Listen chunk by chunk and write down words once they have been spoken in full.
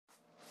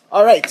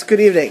All right, good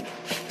evening.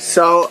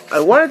 So I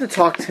wanted to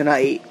talk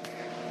tonight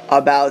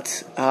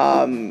about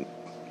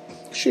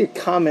actually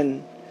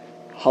common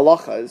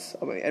halachas.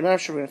 I'm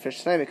not sure we're going to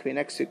finish tonight. It could be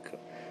next week.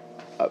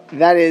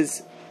 That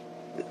is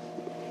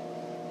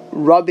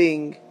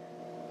rubbing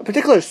a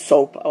particular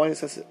soap. I want to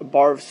discuss a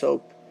bar of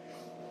soap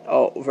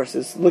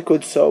versus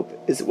liquid soap.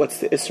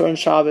 What's the Isser on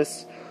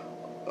Shabbos?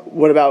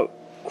 What about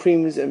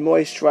creams and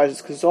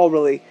moisturizers? Because it's all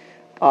really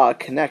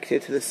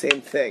connected to the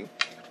same thing.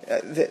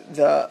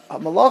 The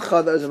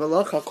malacha, there's a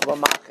malacha called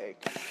a machik,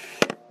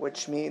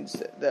 which means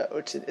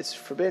which it's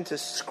forbidden to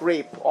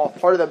scrape off.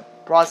 Part of the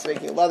process of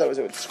making leather was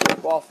it would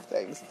scrape off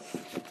things.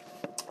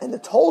 And the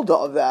tolda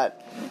of that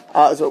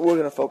is what we're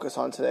going to focus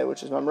on today,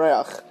 which is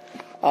mamreach.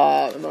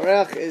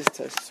 Mamreach is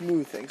to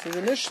smooth things. So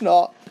the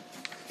Mishnah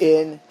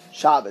in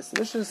Shabbos, the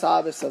Mishnah in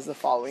Shabbos says the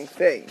following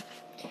thing: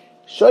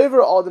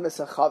 Shoiver Adam is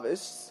a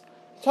chavis,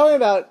 talking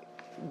about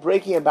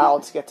breaking a barrel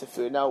to get to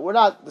food. Now, we're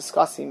not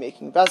discussing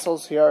making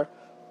vessels here,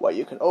 what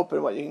you can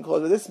open, what you can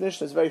close, but this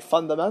Mishnah is very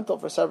fundamental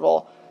for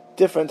several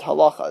different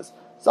halachas.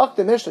 Zak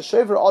the Mishnah,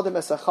 Shoiver Adam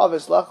is a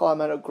chavis, lechal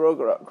hamenu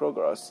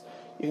grogoros.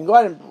 You can go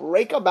ahead and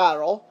break a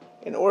barrel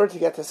in order to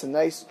get to some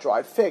nice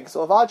dried figs.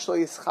 So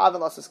eventually, chaven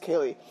lasses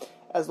keli.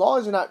 As long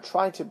as you're not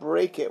trying to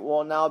break it,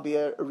 will now be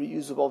a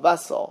reusable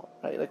vessel.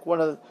 Right? Like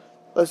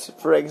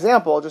for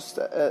example, just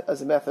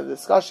as a method of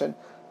discussion,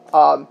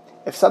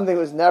 if something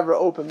was never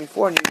opened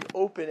before and you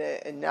open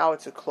it and now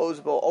it's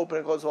open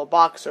and closable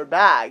box or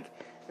bag,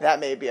 that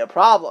may be a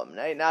problem.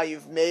 Right? Now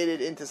you've made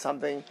it into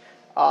something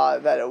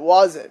that it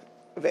wasn't.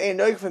 You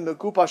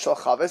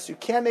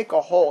can't make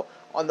a hole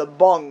on the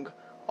bung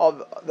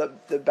of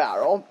the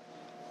barrel.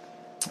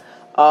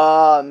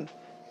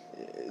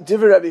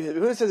 Divrei Rabbi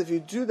Yehuda says if you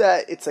do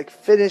that, it's like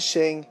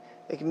finishing,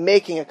 like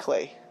making a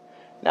clay.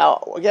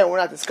 Now, again, we're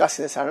not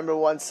discussing this. I remember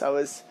once I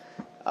was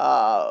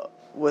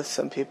with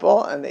some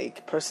people, and the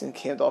person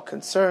came all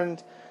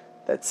concerned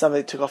that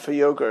somebody took off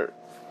a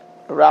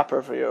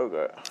wrapper for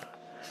yogurt.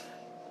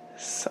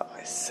 So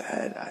I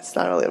said, it's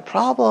not really a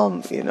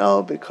problem,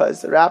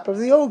 because the wrapper of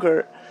the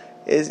yogurt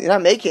is, you're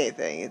not making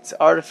anything. It's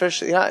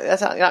artificial.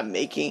 You're not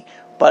making,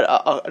 but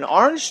an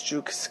orange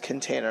juice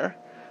container,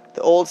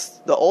 the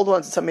old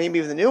ones, and maybe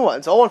even the new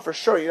ones. The old one for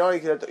sure. You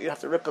have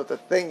to rip out the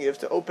thing. You have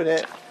to open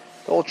it.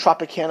 The old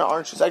Tropicana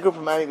orange juice. I grew up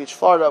in Miami Beach,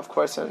 Florida, of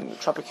course, and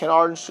Tropicana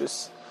orange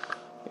juice,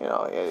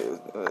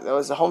 that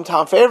was a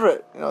hometown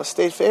favorite,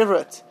 state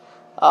favorite.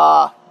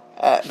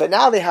 But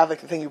now they have the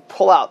thing you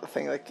pull out the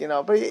thing, But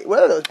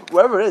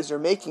whatever it is, you're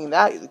making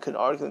that. You could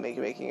arguably make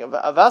making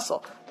a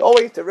vessel. The old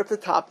way you have to rip the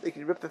top. You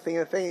can rip the thing,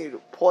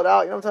 you pull it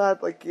out. You know what I'm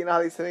talking about? How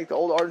they used to make the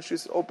old orange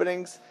juice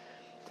openings.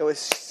 It was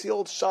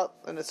sealed shut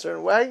in a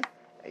certain way,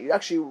 and you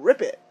actually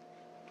rip it.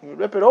 You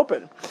rip it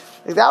open.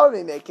 That would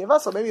be making a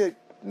vessel. Maybe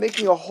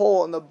making a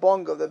hole in the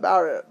bung of the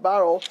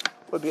barrel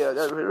would be a.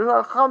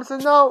 Chacham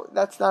said no,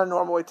 that's not a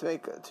normal way to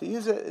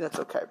use it, and it's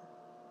okay.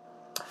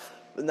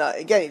 But now,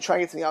 again, you try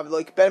and get something out of it.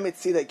 Like better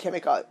see that you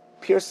can't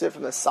pierce it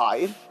from the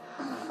side.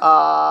 And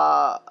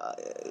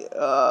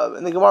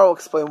the Gemara will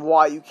explain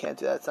why you can't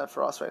do that. It's not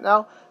for us right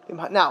now.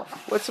 Now,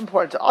 what's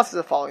important to us is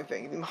the following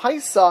thing. It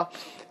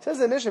says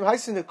in the Mishnah,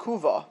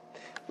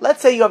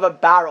 let's say you have a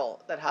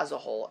barrel that has a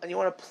hole, and you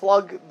want to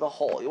plug the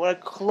hole. You want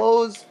to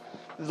close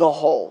the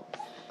hole.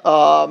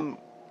 You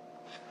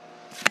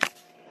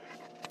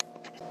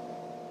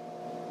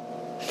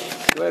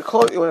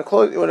want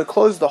to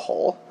close the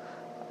hole.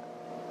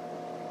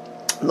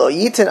 Lo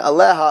yitin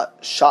aleha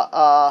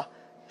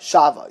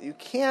shava. You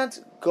can't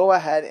go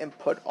ahead and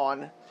put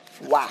on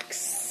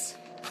wax.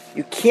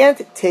 You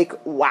can't take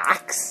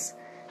wax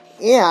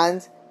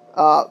and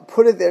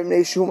put it there,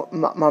 meishum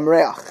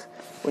mamreach.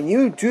 When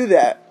you do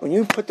that, when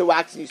you put the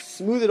wax and you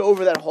smooth it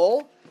over that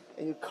hole,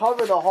 and you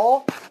cover the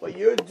hole, what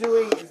you're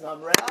doing is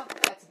mamreach.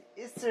 That's an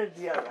isser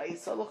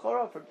diaraisa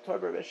l'chora for Torah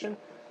permission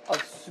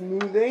of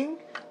smoothing,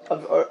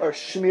 or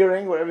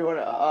smearing, whatever you want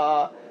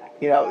to.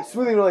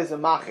 Smoothing really is a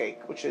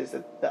machik, which is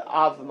the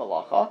av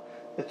malacha.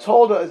 The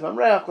tolda is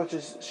mamreach, which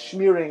is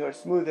smearing or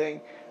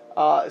smoothing.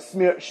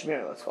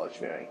 Smearing. Let's call it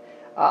smearing.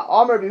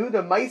 Amar Rabbi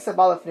Yehuda Ma'isa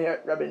Balafnei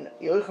Rabbi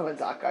Yochanan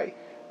Zakkai.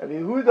 Rabbi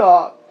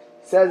Yehuda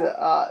says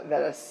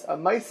that a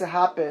Ma'isa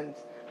happened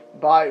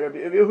by Rabbi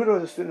Yehuda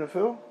was a student of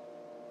who?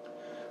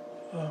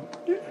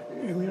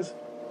 Elias.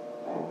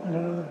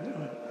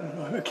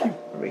 Rabbi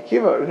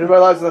Akiva. Rabbi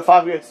Akiva is the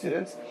 5 grade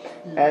students,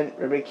 and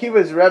Rabbi Akiva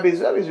is Rabbi's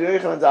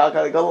Yochanan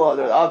Zakkai. The Gadol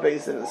Hador, the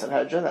Abbas in the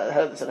Sanhedrin, the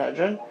head of the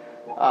Sanhedrin.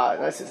 The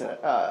Abbas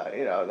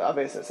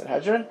in the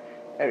Sanhedrin.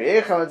 And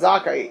Rabbi Yochanan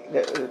Zakkai,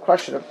 the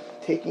question of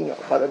taking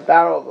by the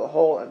barrel of the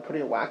hole and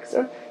putting wax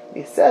there,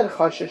 he said, I'm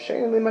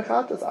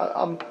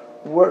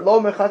low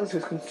mechatas,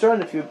 who's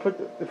concerned if you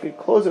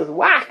close it with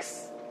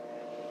wax.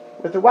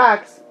 With the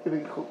wax, it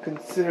would be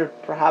considered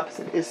perhaps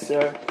an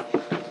isser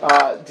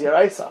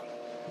diaraisa,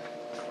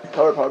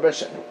 Torah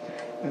prohibition.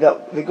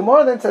 The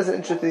Gemara then says an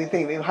interesting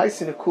thing.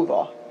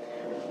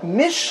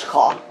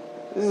 Mishcha.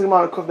 This is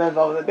Gemara Kuv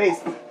involved in the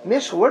base.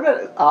 Mishcha. What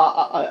about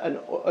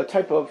a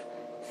type of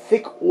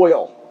thick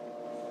oil?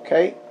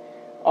 Okay.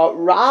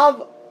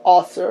 Rav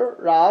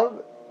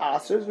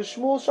asers.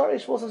 V'shmuel shari.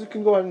 Shmuel says you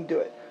can go ahead and do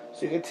it.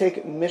 So you can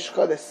take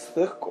mishcha, this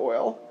thick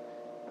oil,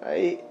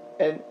 right,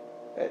 and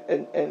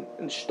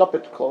stop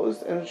it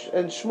closed. And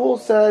Shmuel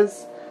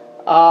says,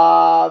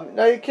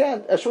 no, you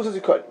can't. Shmuel says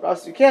you could.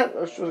 Rav you can't.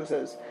 Shmuel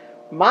says,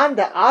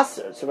 manda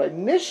aser. So by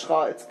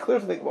mishcha, it's clear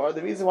from the Gemara.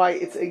 The reason why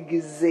it's a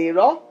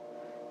gezerah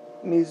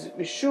means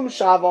mishum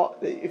shava.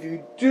 If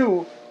you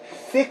do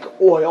thick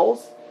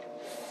oils,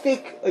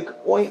 thick like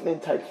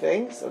ointment type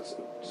things. So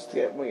just to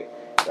get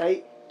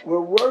right, we're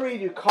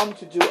worried you come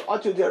to do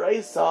atu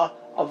deraisa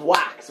of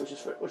wax, which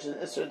is an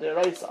isser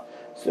deraisa.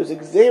 So there's a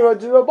gezerah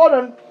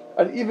d'Rabbanan,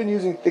 and even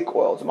using thick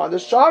oils. Amanda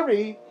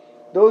shari,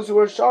 those who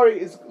are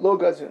shari is lo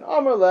gazun.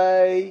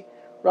 Amarle,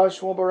 Rav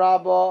Shmuel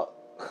Barabba,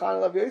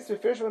 Chan Lav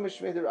Yosef, Fishman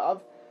Mishmei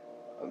Rav,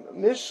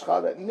 Mishcha.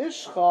 That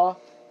Mishcha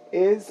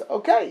is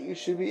okay. You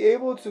should be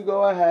able to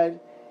go ahead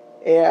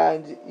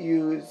and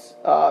use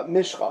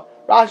Mishcha.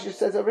 Rashi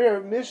says over here,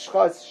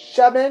 Mishcha is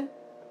shemen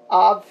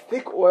of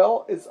thick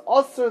oil is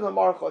aser the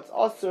marcha. It's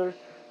aser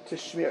to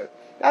shmir.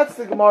 That's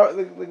the Gemara.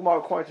 The Gemara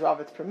according to Rav,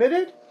 it's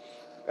permitted.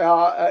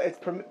 It's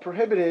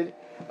prohibited.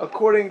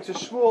 According to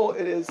Shmuel,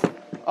 it is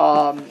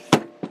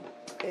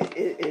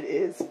it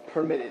is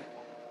permitted.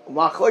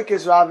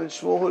 Machlokes Rav and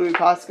Shmuel. Who do we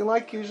paskin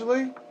like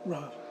usually?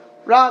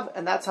 Rav,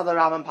 and that's how the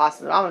Rambam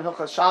paskin. The Rambam in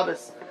Hilchos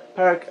Shabbos,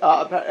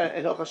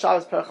 in Hilchos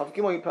Shabbos, Perek Chav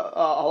Gimel,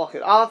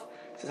 Halachit Aleph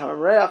says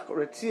Hamreach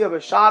Ritzia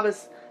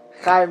b'Shabbos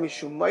Chai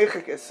Mishum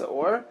Meichik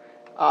Esaor.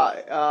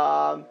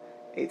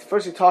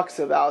 First, he talks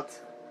about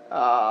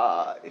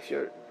if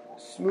you're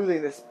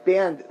smoothing this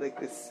band, like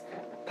this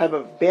type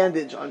of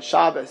bandage on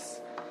Shabbos,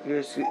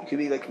 it could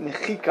be like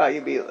mechika.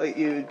 You'd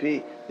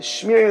be the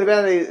smearing of the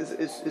bandage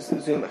is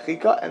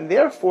mechika, and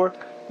therefore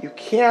you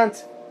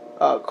can't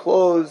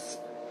close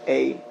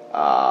a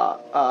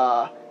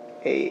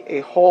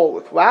hole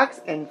with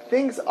wax and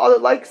things other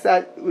like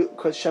that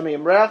because shemei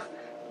yimrech.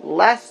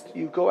 Lest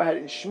you go ahead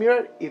and smear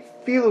it, if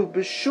filu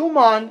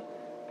b'shuman,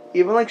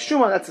 even like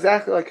shuman, that's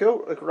exactly like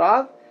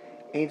Rav.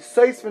 Ain't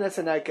seis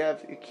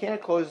v'nesanekev, you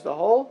can't close the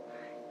hole.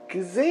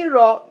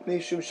 Gezerah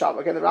mishum shav.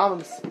 Again, the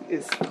Rambam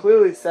is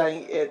clearly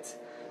saying it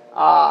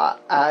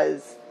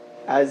as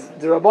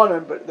the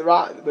Rabbanan,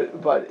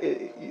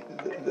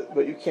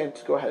 but you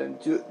can't go ahead and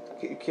do.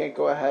 You can't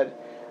go ahead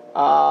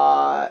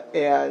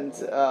and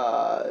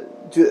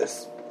do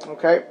this.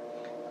 Okay.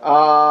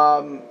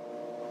 I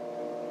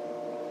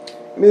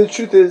mean, the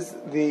truth is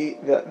the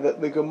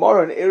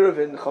Gemara in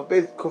Eruvin Kuf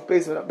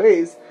Beis and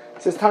Beis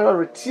says Tana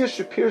Retia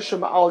Shapir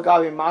Shema Al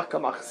Gavi Maka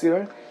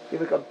Machzirin. You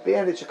have like a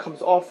bandage that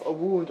comes off a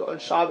wound on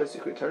Shabbos,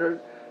 you could return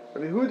it.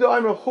 Rabbi Huda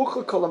Aimer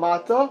Hochel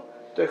Kolamata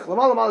Doich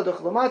Lamala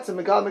Doich Lamata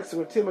Megal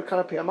Mixing Retia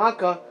Mekana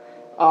Piyamaka.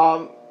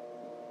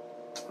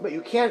 But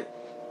you can't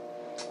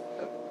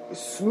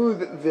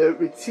smooth the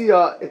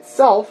Retia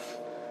itself,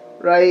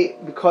 right?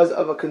 Because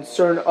of a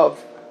concern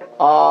of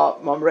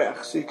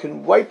mamrech, so you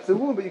can wipe the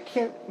wound, but you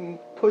can't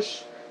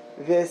push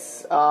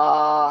this.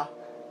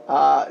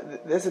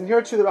 This, and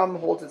here too, the Rambam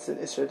holds it's an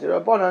Isra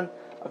D'Rabbanan.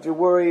 If you're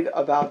worried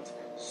about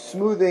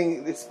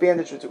smoothing this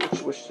bandage,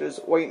 which there's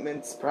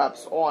ointments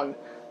perhaps on,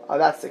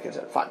 that's the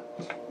concern. Fine.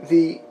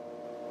 The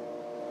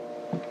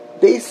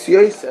Beis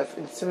Yosef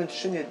in Siman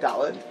Shunya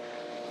Daled,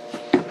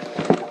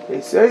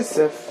 Beis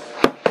Yosef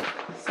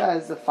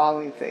says the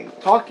following thing,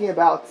 talking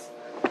about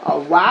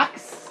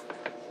wax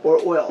or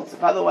oils.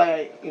 By the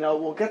way,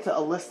 we'll get to a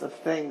list of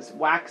things,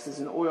 waxes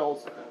and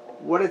oils,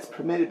 what it's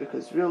permitted,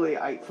 because really,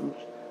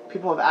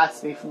 people have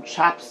asked me from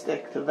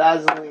chapstick to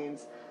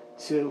Vaselines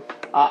to,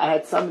 I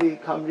had somebody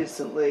come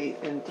recently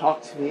and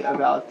talk to me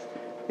about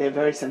they have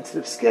very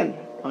sensitive skin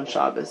on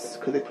Shabbos.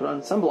 Could they put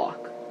on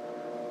sunblock?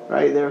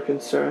 Right? They're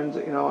concerned,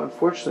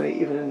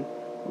 unfortunately, even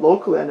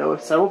locally, I know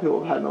several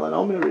people have had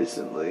melanoma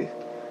recently.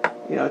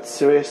 It's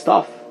serious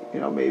stuff.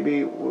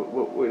 Maybe,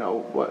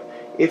 what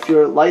if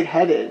you're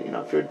lightheaded,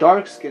 if you're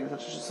dark skinned,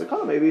 it's just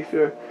like, maybe if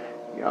you're,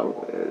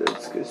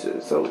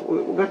 so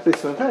we'll get to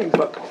these sort of things,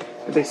 but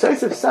the Beis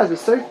Yosef says, the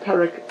Seif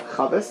Perek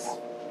Chavis,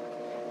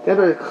 the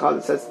Perek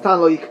Chavis says,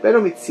 Tan lo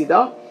yikberu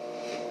mitzida,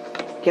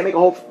 can't make a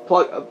hole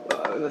plug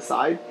on the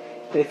side,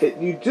 and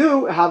if you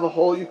do have a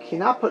hole, you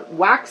cannot put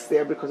wax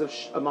there because of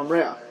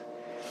mamreach.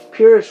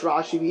 Pirish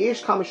Rashi,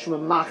 v'yesh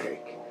kamishum machik.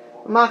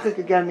 Machik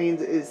again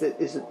means is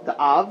the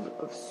av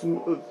of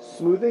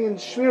smoothing, and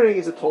shmiring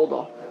is a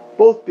tolda,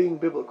 both being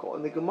biblical.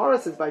 And the Gemara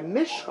says by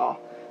mishcha,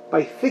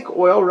 by thick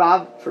oil,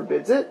 Rav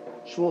forbids it.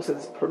 Shmuel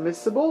says it's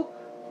permissible,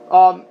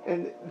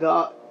 and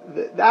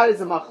that is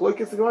a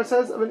machlokes. The Gemara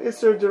says of an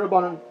iser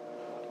d'Rabbanan.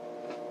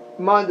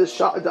 Man the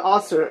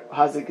aser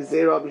has a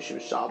gezerah b'shim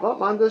shava.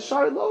 Man the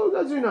shar lo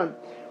gazunan.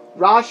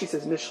 Rashi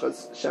says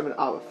mishcha's shemen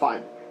av.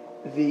 Fine.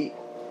 The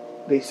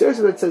source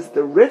that says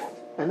the Rif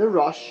and the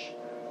Rush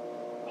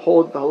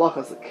hold the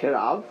halachas the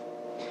kirav.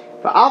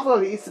 But after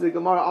the Isa the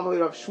Gemara Amalei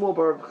Rav Shmuel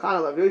bar Rav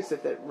Chana Rav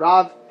Yosef that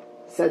Rav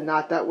said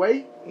not that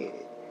way,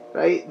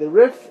 right? The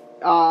Rif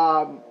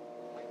and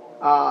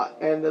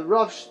the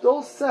Rav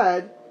still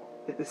said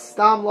that the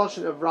stam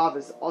lashon of Rav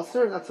is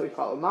aser, and that's how we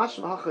follow. Mash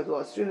mahachad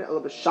lo asrin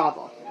el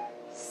b'shava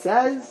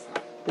says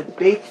that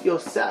Beit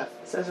Yosef,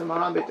 it says in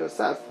Maran Beit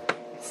Yosef,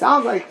 it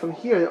sounds like from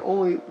here that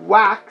only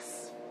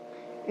wax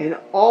and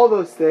all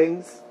those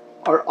things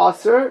are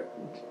Aser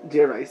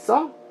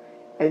Diraisa,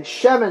 and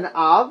Shem and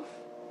Av,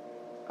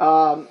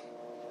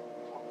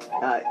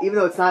 even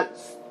though it's not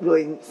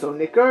really so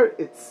nicker,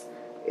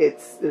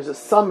 there's a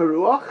some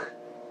ruach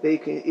that you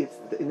can,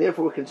 and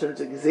therefore we're concerned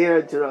it's a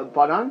Gezerah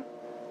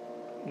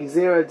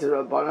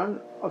Dirabanan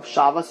of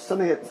Shabbos,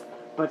 something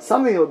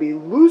that would be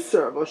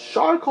looser, of a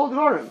Shar Kol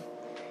Dvarim.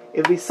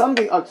 If be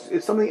something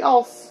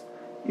else,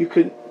 you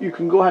can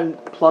go ahead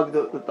and plug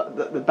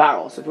the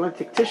barrel. So if you want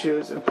to take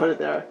tissues and put it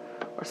there,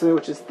 or something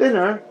which is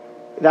thinner,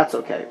 that's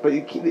okay. But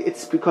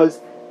it's because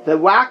the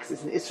wax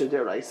is an Isser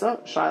Deraisa,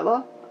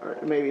 Shaila, or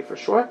maybe for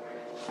sure,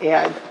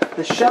 and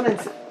the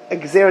Shemin's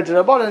Gezerah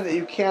Dirabanan that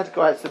you can't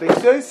go ahead. So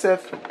Beis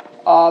Yosef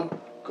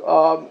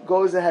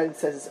goes ahead and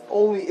says it's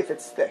only if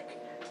it's thick.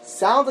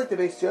 Sounds like the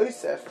Beis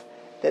Yosef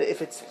that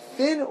if it's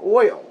thin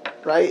oil,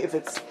 right? If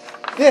it's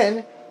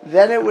thin,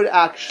 then it would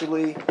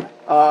actually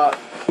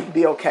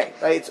be okay,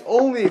 right? It's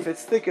only if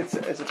it's thick it's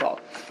a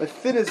problem. But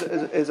thin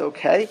is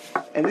okay,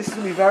 and this is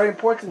going to be very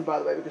important, by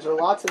the way, because there are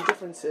lots of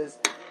differences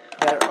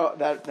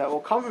that will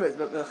come from it.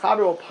 But the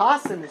Chaber will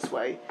pass in this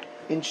way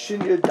in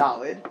Shin Yud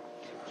Dalid,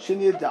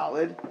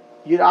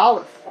 Yud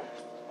Aleph,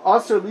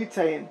 Aser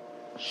Litain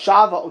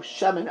Shava O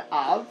Shemen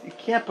Av. You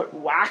can't put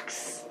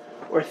wax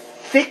or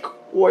thick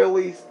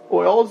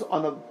oils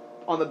on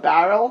the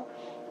barrel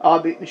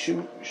because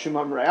it's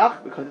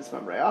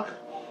mamreach.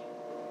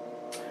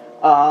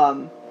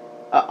 Aval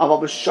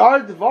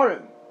b'shar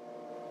devarim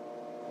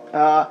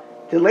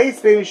delays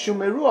baby shum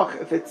meruach.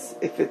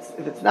 If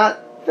it's not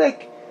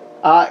thick,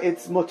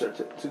 it's mutter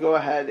to go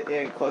ahead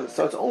and close it.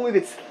 So it's only if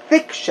it's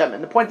thick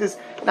shemen. The point is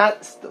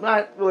not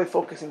really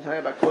focusing tonight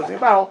about closing a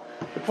barrel.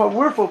 The point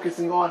we're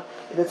focusing on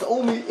is it's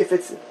only if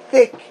it's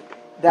thick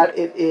that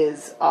it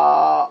is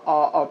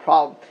a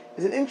problem.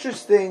 It's an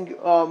interesting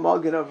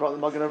Magen Avram. The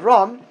Magen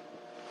Avram.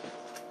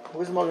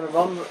 Where's the Magen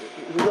Avram?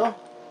 Here we go.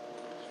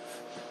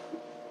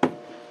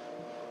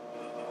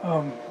 I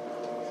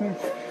think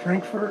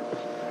Frankfurt.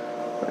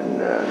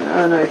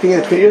 No. I think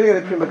you're thinking of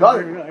the Pri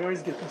Megadim. I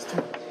always get those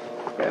two.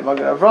 Okay,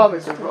 Magen Avram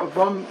is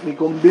Avram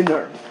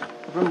Migombiner.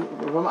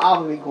 Avram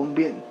Av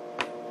Migombin.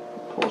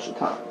 Polish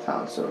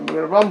town. So Magen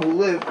Avram, who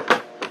lived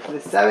in the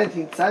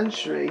 17th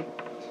century,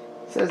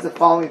 says the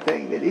following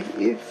thing: that if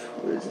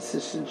where is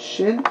this?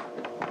 Shin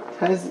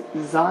has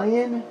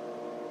Zion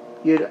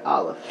Yud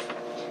Aleph.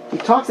 He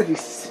talks if you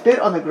spit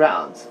on the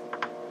ground.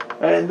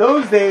 Right? In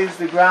those days,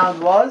 the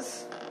ground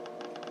was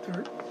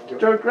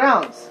dirt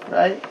grounds,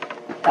 right?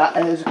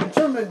 And there's a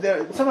concern that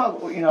there somehow,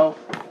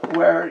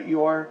 where in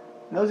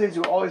those days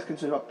you were always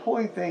concerned about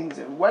pulling things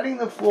and wetting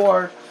the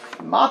floor,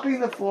 mopping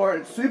the floor,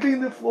 and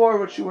sweeping the floor,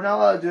 which you were not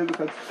allowed to do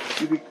because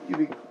you'd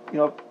be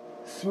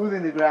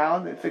smoothing the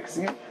ground and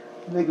fixing it.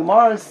 And the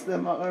Gemara, the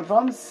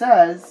Rav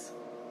says,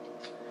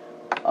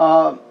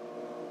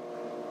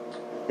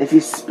 if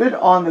you spit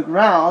on the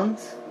ground,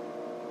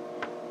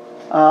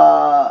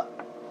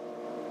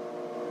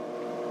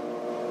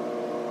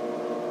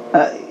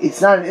 it's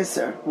not an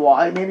isser.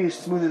 Why? Maybe you're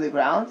smoothing the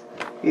ground.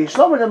 When is a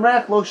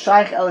mamreach?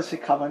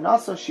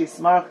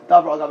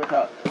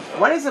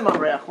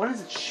 When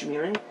is it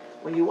smearing?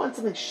 When you want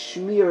something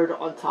smeared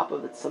on top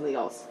of it, something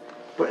else.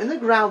 But in the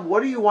ground,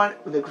 what do you want?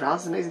 The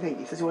ground's an amazing thing.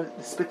 He says you want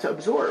the spit to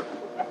absorb.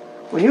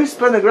 When you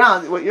spit on the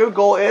ground, what your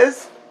goal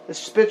is, the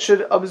spit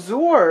should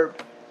absorb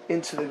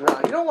into the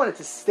ground. You don't want it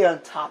to stay on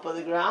top of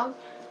the ground.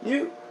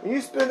 When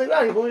you spit on the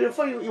ground, you move your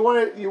foot. You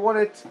want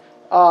it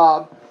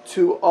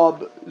to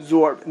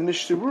absorb. And the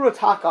Mishnah Berurah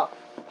Taka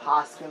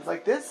paskins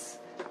like this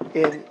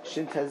in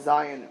Shintez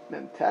Zayin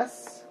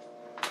Memtes.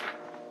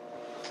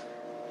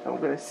 And we're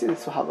going to see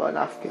this for Hava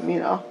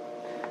Nafkamina.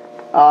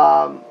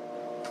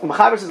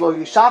 Mechaber says, "Lo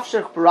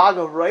yishavshech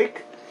baraga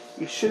roik."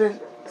 You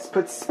shouldn't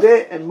put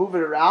spit and move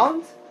it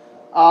around.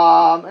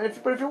 But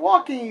if you're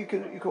walking, you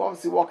can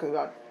obviously walk on the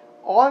ground.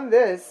 On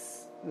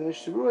this, the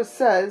Mishnah Berurah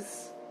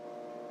says.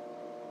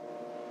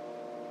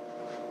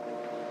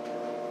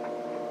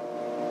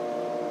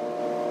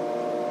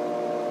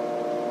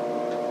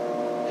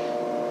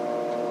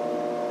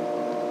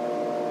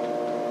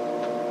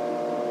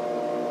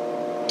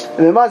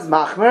 And the Maz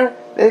Machmer,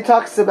 then he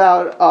talks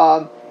about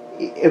on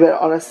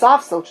a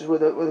safsa, which is where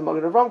the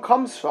Magen Avram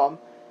comes from,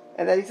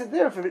 and then he said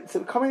there, if it's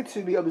coming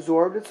to be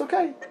absorbed, it's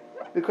okay.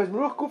 Because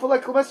Meruach Gufa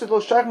like Kalmester, Lo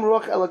Shaykh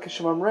Meruach Ela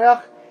Kishimam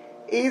Reach,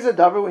 is a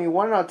davar, when you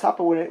want it on top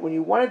of when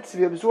you want it to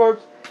be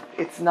absorbed,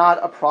 it's not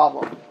a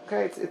problem.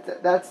 Okay,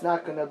 that's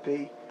not going to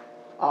be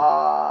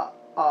a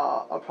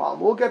problem.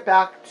 We'll get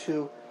back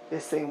to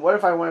this thing. What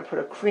if I want to put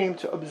a cream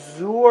to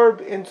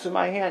absorb into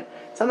my hand?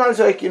 Sometimes,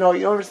 you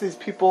ever see these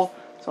people.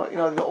 So,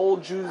 the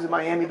old Jews in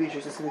Miami Beach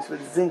used to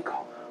put zinc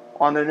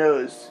on their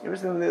nose. You ever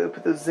see them, they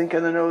put the zinc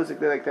on their nose,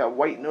 like that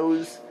white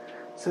nose?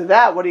 So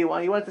what do you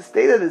want? You want it to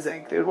stay there, the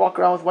zinc. They would walk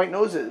around with white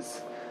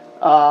noses.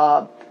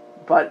 But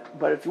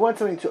if you want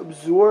something to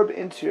absorb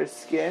into your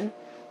skin,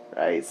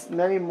 right?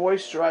 Many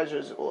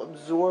moisturizers will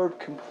absorb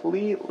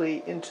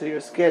completely into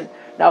your skin.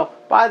 Now,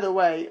 by the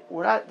way,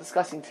 we're not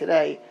discussing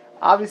today.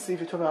 Obviously, if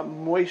you're talking about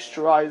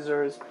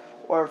moisturizers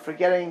or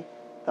forgetting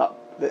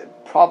the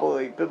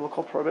probably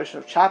biblical prohibition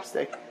of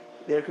chapstick,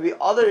 there could be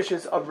other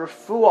issues of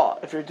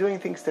refuah. If you're doing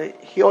things to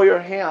heal your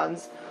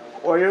hands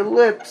or your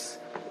lips,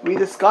 we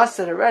discussed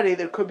it already.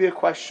 There could be a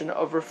question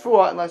of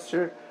refuah unless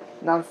you're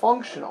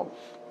non-functional.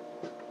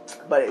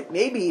 But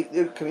maybe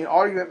there could be an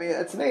argument maybe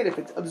that's made if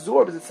it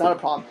absorbs, it's not a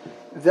problem.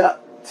 The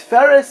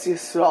Tiferes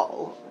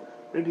Yisrael,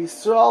 Rabbi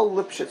Yisrael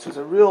Lipschitz, was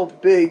a real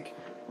big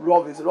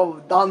Rav. He's a Rav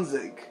of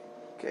Danzig.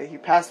 Okay, he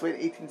passed away in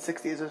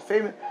 1860. There's a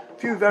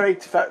few very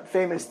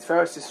famous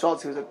Tiferes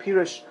Yisraels. He was a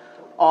Pirush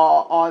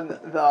on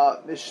the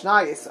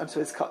Mishnayos,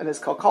 in his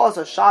Kalkalas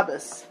or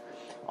Shabbos,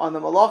 on the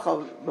Malach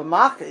of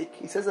B'machik.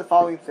 He says the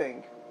following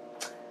thing: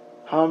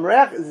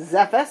 Hamreach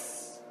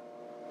Zefes.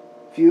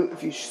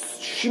 If you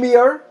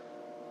smear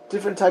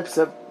different types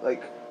of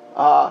like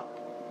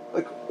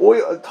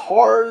oil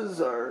tars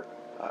or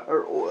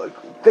like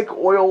thick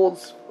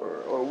oils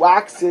or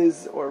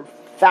waxes or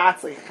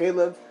fats like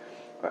chalev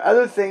or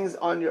other things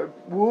on your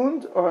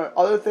wound or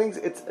other things,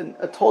 it's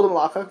a total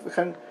malacha.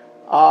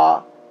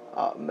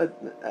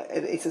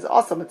 It says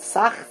also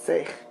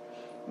mitzachzech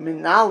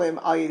minalim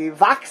al yedi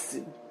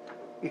vaksin.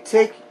 You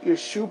take your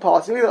shoe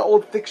polish, maybe the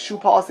old thick shoe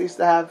polish they used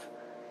to have,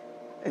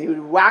 and you would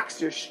wax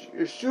your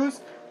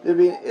shoes. There'd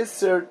be an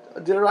Isser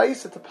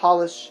D'Oraisa to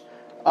polish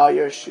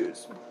your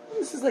shoes.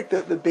 This is like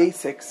the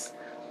basics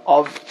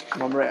of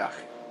Mamreach.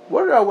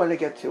 What do I want to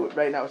get to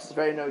right now, which is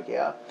very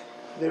nogia?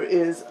 There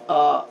is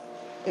an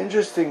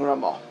interesting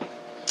Ramah.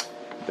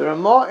 The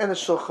Ramah and the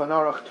Shulchan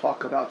Aruch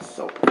talk about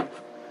soap. It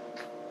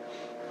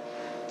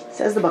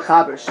says the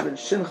Machaber, Shvin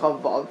Shin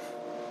Chavav.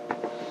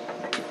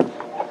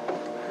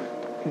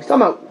 He's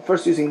talking about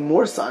first using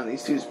Morsan, he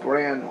used to use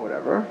bran or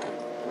whatever.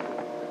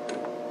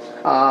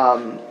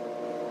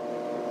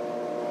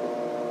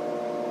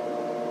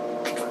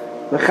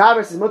 The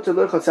Chaber says mutter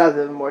l'chol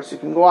tzad more, so you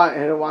can go out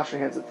and wash your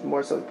hands with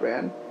more so with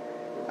bran.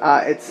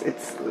 It's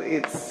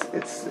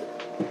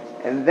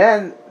and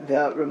then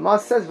the Ramah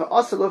says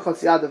v'asa l'chol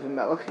tzad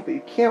v'melech, but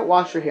you can't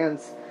wash your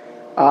hands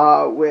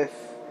with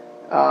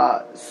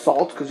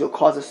salt because you'll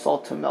cause the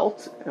salt to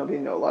melt and it'll be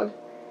nolad.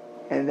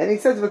 And then he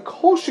says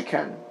v'kol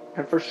sheken,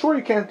 and for sure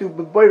you can't do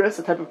b'boiris,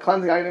 a type of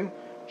cleansing item,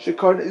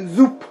 shekar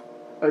zup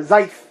or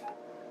zaif,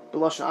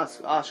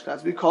 b'lashon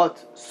Ashkenaz. We call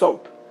it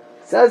soap.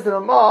 Says the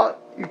Ramah,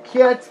 you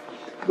can't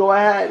go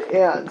ahead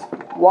and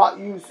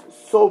use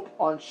soap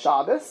on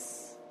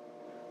Shabbos.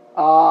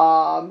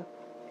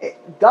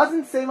 It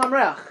doesn't say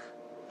mamreach.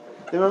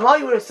 The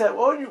Ramah would have said,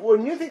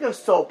 when you think of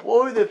soap,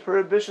 what would the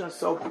prohibition of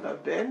soap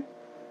have been?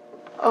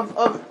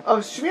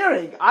 Of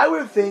smearing. I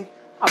would think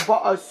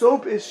a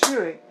soap is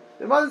smearing.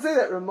 The Ramah doesn't say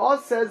that.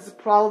 Ramah says the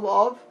problem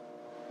of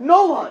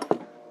nolad.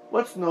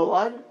 What's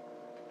nolad?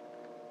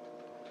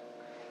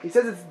 He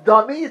says it's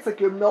dummy. It's like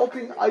you're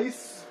melting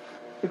ice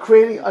and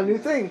creating a new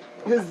thing.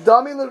 He says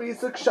dummy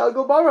larisa shall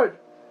go barad.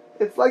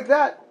 It's like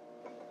that.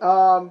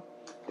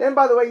 Then,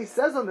 by the way, he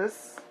says on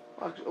this,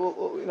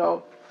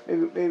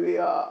 maybe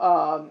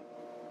I'll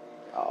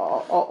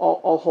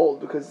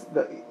hold because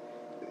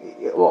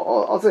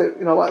I'll say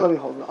let me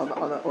hold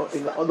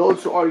on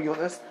those who argue on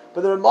this.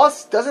 But the Ramah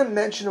doesn't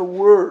mention a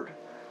word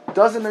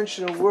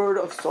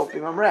of soap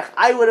in Mamrech.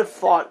 I would have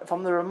thought if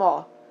I'm the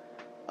Ramah,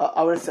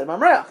 I would have said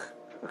Mamrech.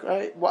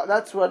 Okay,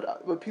 that's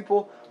what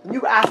people. When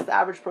you ask the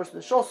average person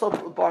to show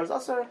soap bars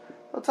asar,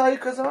 they'll tell you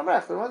because of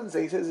Mamrech. They doesn't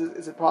say he says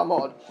it's a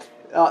problem.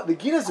 The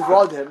Ginas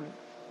Vradim,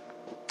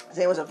 his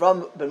name was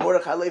Avram ben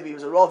Mordechai Levi. He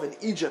was a Rav in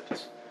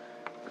Egypt.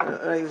 He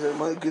was a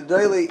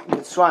Gedolei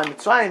Mitzrayim.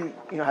 Mitzrayim,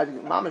 had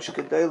mamish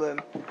Gedolim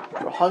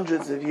for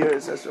hundreds of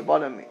years as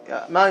Rabbanim.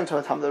 I'm not even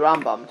talking about the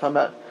Rambam. I'm talking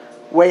about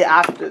way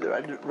after the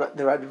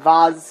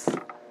Radvaz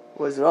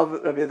was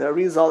Rabbi the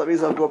Arizal. The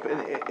Arizal grew up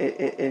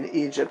in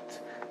Egypt.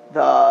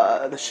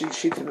 The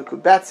Shitim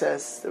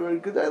Mekubetzes. There were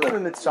Gedolim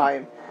in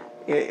Mitzrayim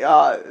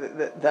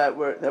that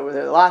were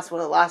there. The last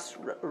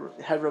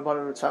head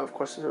Rabbanim in Mitzrayim, of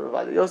course, was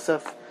Rabbi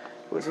Yosef,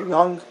 who was a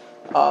young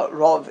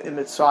Rav in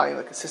Mitzrayim,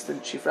 like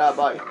assistant chief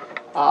rabbi.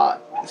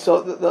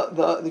 So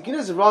the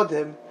Ginas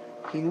Radim,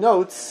 he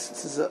notes,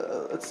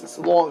 it's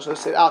long, so I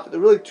say it out, there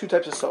are really two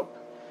types of soap.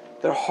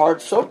 There are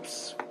hard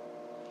soaps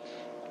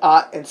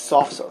and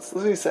soft soaps.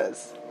 Listen what he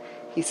says.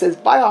 He says,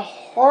 by a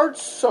hard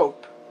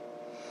soap,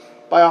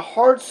 the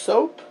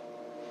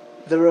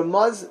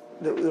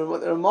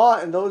Ramah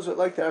and those that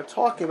like that are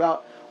talking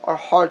about are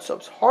hard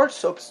soaps. Hard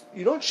soaps,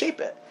 you don't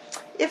shape it.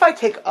 If I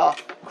take a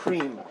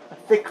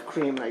thick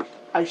cream, and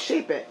I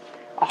shape it,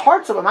 a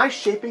hard soap, am I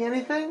shaping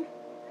anything?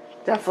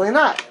 Definitely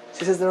not. So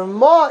he says the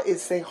Ramah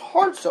is saying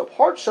hard soap.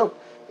 Hard soap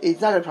is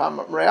not a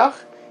problem. Reach,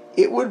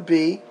 it would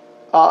be,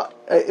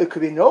 it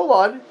could be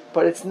nolad,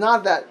 but it's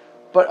not that.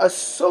 But a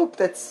soap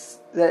that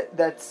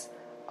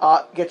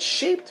gets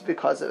shaped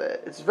because of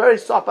it. It's very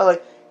soft. By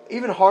like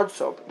even hard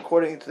soap,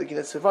 according to the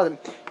Ginas Sefaradim.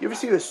 You ever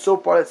see a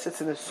soap bar that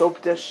sits in a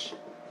soap dish,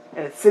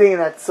 and it's sitting in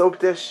that soap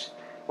dish?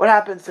 What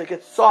happens to it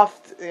gets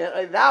soft?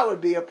 That would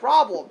be a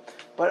problem.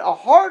 But a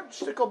hard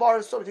shtickle bar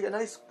of soap, you take a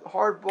nice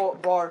hard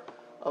bar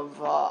of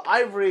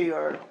ivory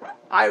or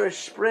Irish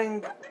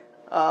Spring,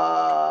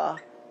 or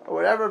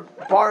whatever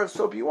bar of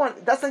soap you want.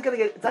 It's not going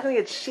to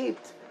get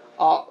shaped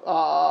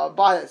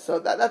by it. So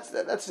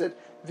that's it.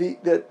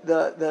 The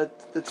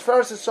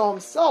Tiferes Yisrael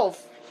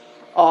himself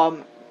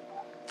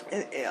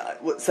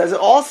says it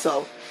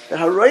also that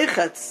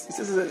haroichetz. He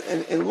says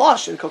it in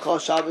Lush in Kokal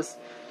Shabbos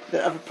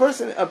that if a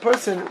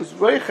person who's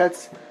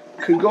roichetz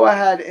could go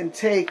ahead and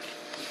take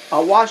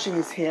washing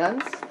his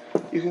hands.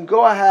 You can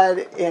go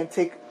ahead and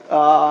take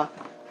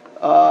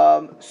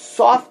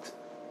soft.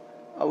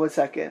 1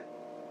 second.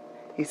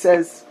 He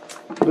says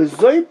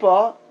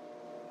b'zoipa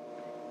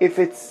if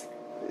it's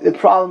the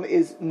problem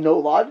is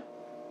nolad,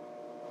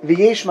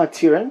 v'yesh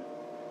matirin,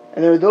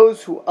 and there are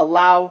those who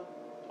allow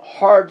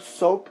hard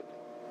soap.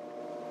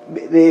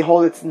 They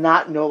hold it's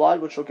not nolad,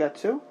 which we'll get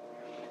to.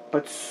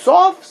 But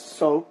soft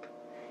soap,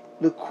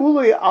 the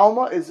kulei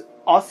alma is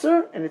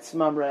aser and it's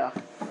mamreach.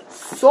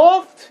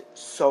 Soft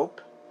soap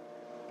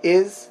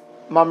is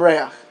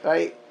mamreach,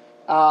 right?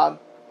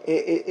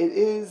 It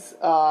is.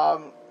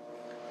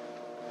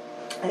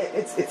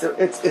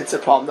 It's a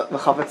problem. The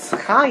Chavetz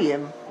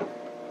Chaim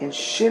in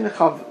Shin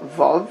Chav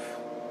Vav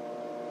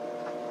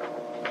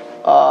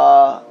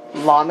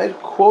Lamed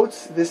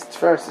quotes this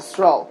Tiferes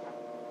Yisrael.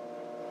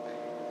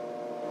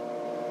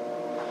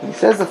 He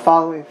says the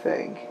following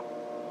thing.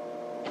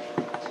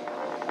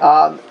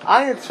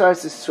 Ayin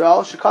Tiferes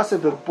Yisrael shekasa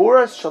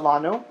beburas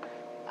shalanu.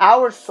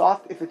 Our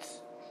soft,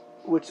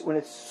 when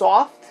it's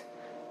soft,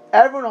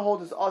 everyone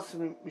holds is also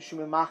mishum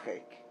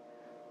machik.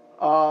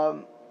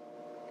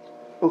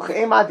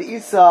 Ucheima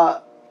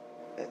deisa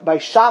by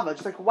shava,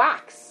 just like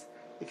wax.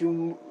 If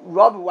you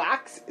rub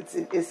wax, it's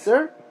an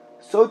isser.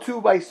 So too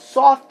by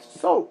soft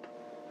soap.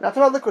 Not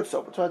talking about liquid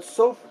soap. We're talking about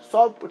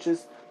soap, which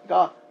is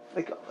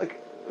like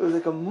it was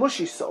like a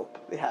mushy soap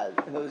they had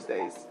in those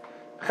days.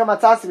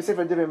 Chematzasi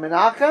b'sefer Divrei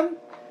Menachem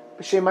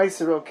b'shem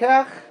Meiser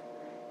Rokech.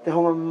 The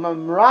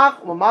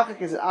homamrach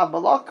mamachik is an av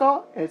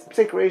malaka and it's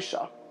psek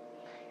reisha.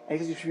 And he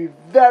says you should be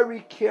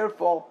very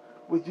careful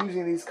with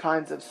using these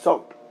kinds of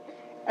soap.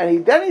 And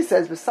he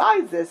says,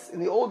 besides this,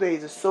 in the old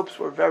days, the soaps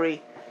were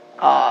very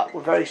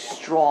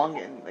strong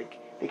and like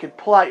they could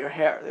pull out your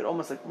hair. They'd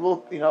almost like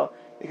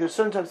they could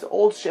certain types of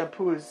old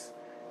shampoos.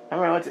 I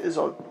remember I went to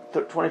Israel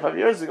 25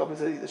 years ago and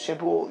said the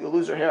shampoo you'll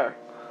lose your hair.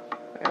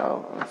 And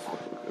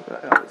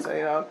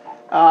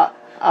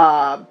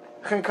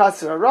he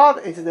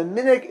said the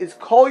minig is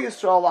Kol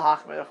Yisrael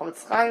lahachmer. The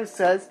Chavetz Chaim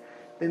says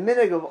the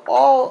minig of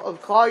all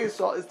of Klal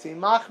Yisrael is to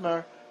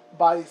machmer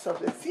body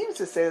soap. It seems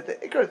to say that the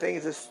ikar thing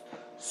is this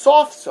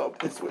soft soap.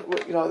 This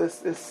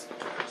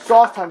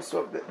soft time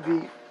soap.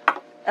 The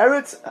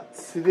Eretz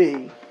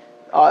Tzvi,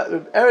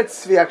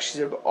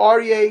 actually,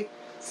 Aryeh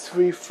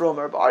Tzvi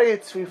Fromer. Aryeh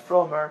Tzvi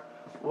Fromer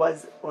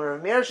was when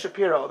Rameir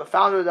Shapiro, the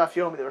founder of Daf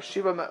Yomi, the Rosh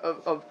Yeshiva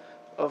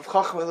of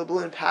Chacham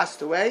Lublin,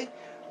 passed away.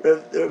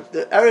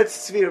 The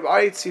Eretz Tzvi,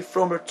 Aryeh Tzvi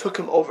Fromer, took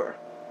him over.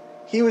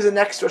 He was the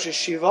next Rosh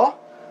Yeshiva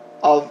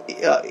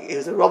he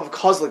was a Rav of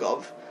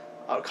Kozlogov.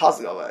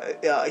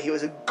 He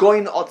was a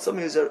Goyin Otzum.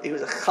 He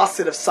was a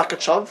Chassid of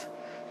Sakachav.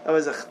 It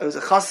was a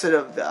Chassid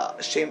of the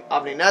Shem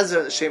Avnei Nezer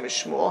and the Shem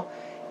Shmuel.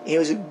 He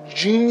was a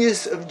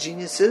genius of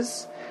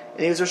geniuses,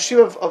 and he was a Rosh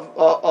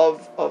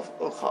of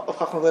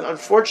Chacham.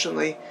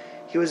 Unfortunately,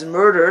 he was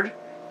murdered.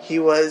 He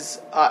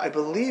was, I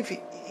believe,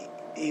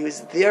 he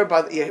was there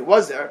he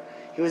was there.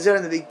 He was there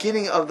in the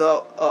beginning of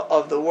the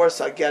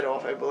Warsaw Ghetto,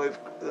 I believe,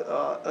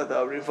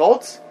 the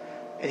revolt.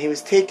 And he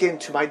was taken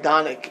to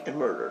Majdanek and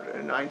murdered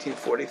in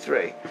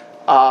 1943.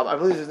 I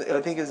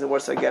think it was the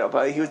Warsaw Ghetto,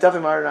 but he was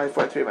definitely murdered in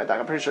 1943 Majdanek.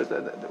 I'm pretty sure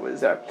that it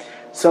was there.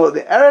 So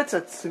the Eretz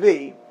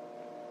Tzvi,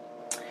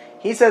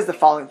 he says the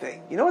following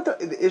thing. You know what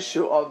the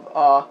issue of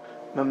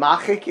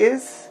Mamachik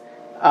is?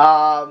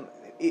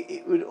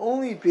 It would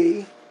only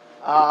be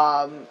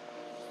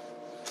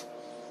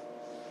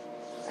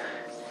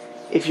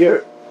if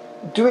you're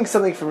doing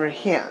something from your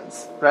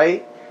hands,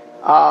 right?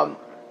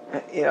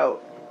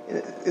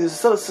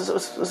 There's a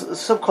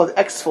soap called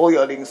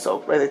exfoliating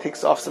soap, right? That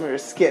takes off some of your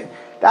skin.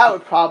 That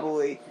would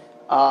probably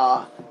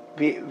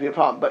be a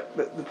problem. But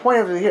the point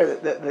over here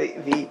that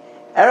the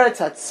Eretz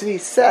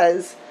Tzvi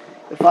says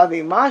the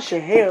Father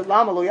Masha Heir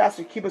Lama Lo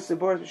Yasu Kibus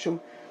Sebor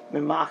Mishum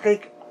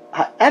Memachik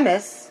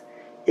Ha'emes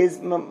is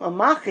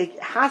Memachik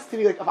has to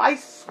be like if I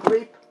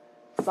scrape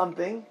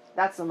something,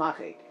 that's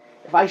Memachik.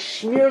 If I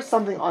smear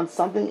something on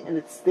something and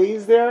it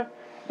stays there,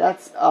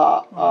 that's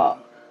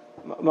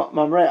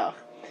Mamreach.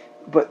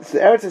 But the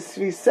Eretz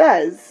Tzvi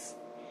says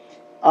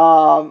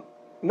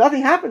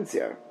nothing happens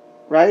here,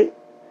 right?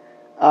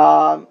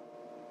 You're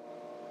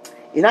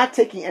not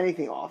taking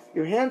anything off.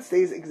 Your hand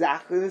stays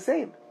exactly the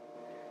same,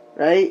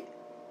 right?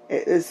 He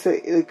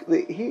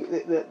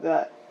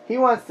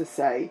wants to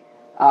say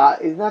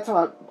he's not talking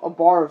about a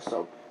bar of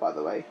soap, by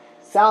the way.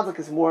 Sounds like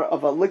it's more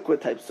of a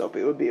liquid type soap.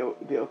 It would be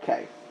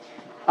okay.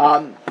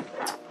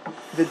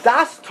 The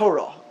Das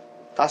Torah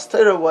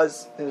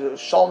was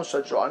Shalom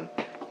Shadron.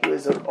 He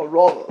was a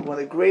role, one of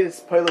the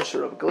greatest Polish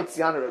of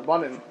Galician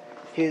Rabbanim.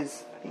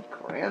 His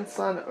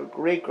grandson or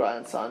great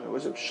grandson,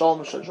 was Reb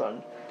Shalom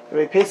Shadron.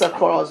 Rabbi Pesach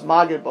Korah's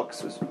Magid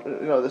books was,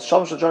 the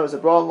Shalom Shadron was the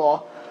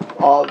brother-in-law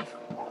of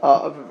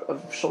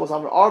Shlomo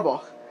Zalman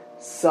Auerbach.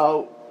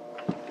 So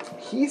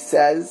he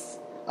says,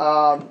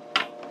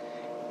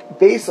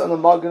 based on the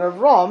Magen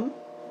Avram,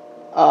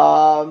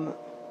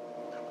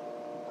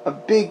 a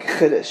big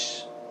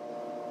chiddush.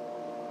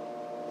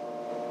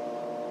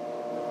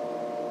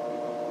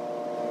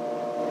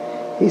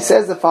 He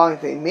says the following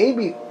thing: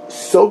 maybe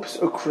soaps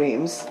or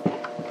creams,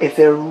 if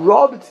they're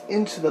rubbed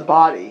into the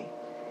body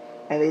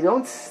and they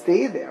don't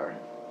stay there,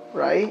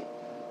 right,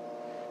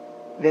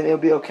 then it'll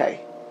be okay.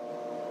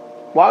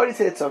 Why would he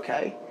say it's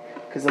okay?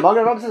 Because the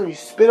Magen Avraham says when you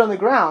spit on the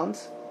ground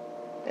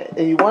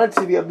and you want it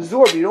to be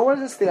absorbed, you don't want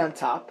it to stay on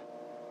top,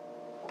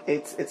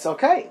 it's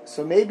okay.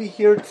 So maybe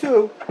here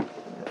too,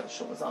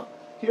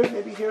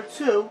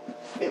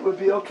 it would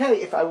be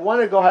okay. If I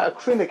want to go have a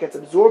cream that gets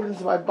absorbed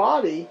into my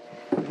body,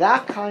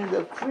 that kind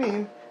of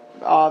cream,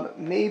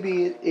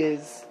 maybe it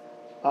is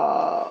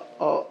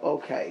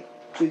okay.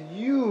 It's a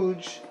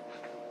huge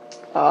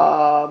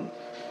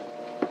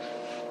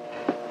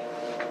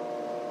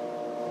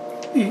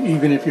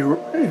even if you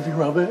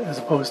rub it as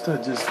opposed to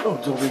just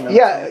absorbing it.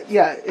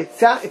 Yeah.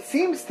 It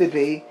seems to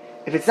be,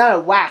 if it's not a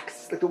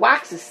wax, like the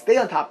waxes stay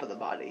on top of the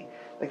body.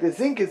 Like the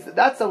zinc is,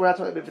 that's not what I'm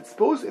talking about. If it's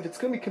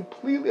going to be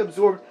completely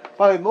absorbed,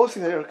 by the way, most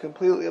things that are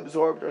completely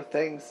absorbed are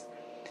things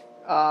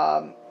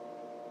that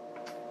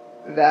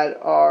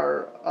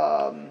are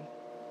one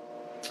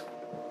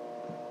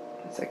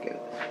second.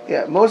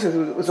 Yeah, most of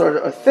them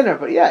are thinner,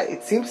 but yeah,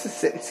 it seems to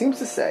say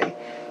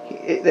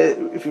that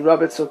if you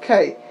rub it, it's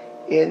okay.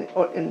 In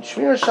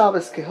Shmir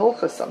Shabbos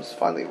Kehilchas, I'm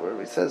finally where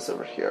he says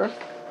over here.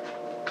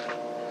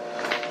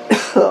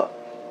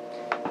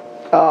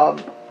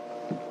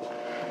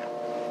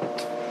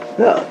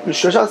 Shmir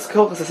Shabbos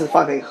Kehilchas says the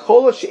following thing: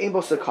 Chola she'ein bo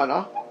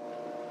sakana,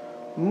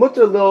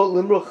 muter lo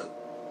limruch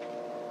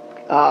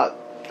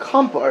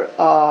kampar.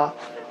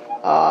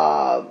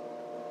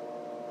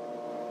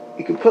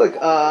 You can put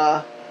like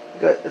a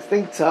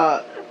thing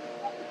to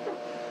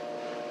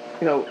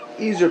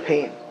ease your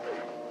pain.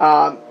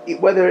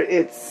 Whether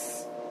it's,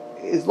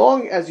 as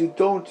long as you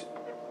don't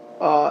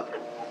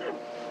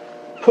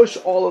push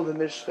all of the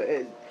mishcha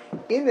in.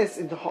 In this,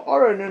 into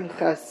Ha'ara Nun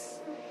Ches,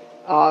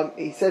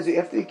 he says you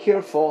have to be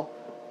careful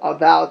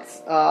about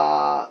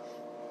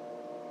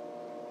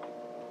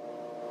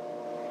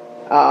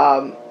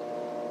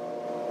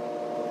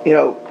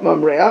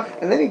Mamreach,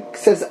 and then he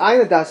says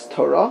Ayin Das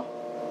Torah,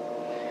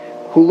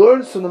 who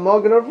learns from the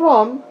Magen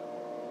Avram,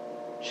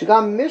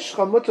 Shigam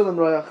Mishcha Mutar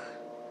Limroach,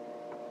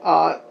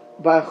 at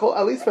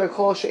least by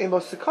Chol She'ein Bo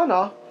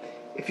Sakana,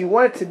 if you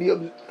want it to be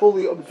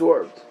fully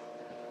absorbed.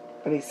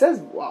 And he says,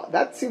 wow,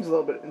 that seems a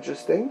little bit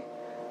interesting,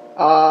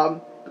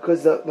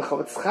 because the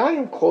Chavetz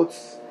Chaim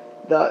quotes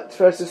the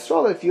Tiferes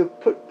Yisrael that if you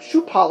put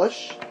shoe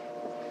polish,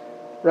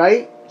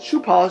 right? Shoe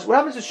polish. What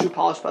happens to shoe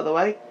polish, by the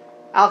way?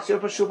 Alex, you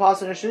ever put shoe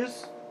polish on your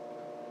shoes?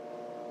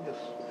 Yes.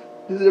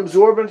 Does it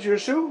absorb into your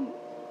shoe?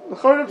 The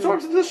color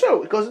absorbs into the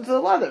shoe. It goes into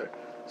the leather.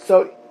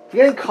 So,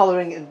 forgetting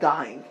coloring and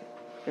dyeing.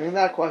 Answering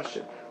that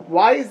question.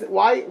 Why isn't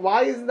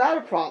that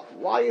a problem?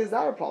 Why is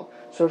that a problem?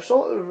 So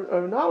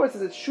now it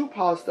says it's shoe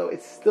polish, though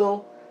it's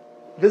still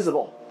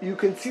visible. You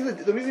can see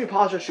the reason you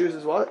polish your shoes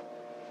is what?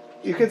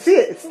 You can see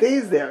it. It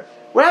stays there.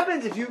 What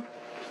happens if you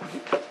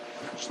look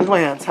at my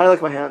hands? How do you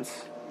like my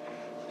hands?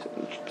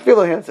 Feel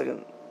the hands a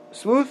second.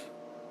 Smooth?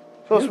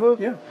 Feel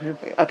smooth? Yeah.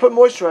 I put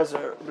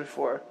moisturizer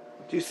before.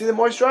 Do you see the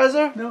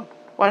moisturizer? No.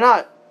 Why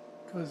not?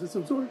 Because it's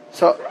absorbed.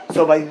 So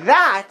by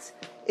that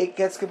it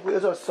gets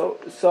completely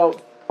absorbed. So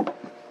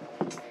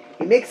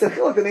he makes a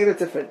chiluk that made it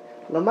different.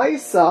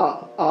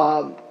 Lamaisa,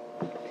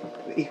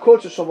 he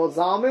quotes Shlomo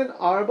Zalman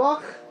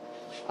Auerbach,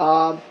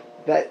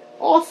 that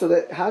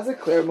has a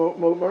clear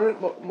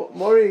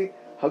Mori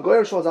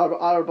Hagoyer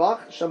Shlomo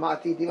Auerbach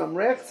Shamati Dimam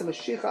Rech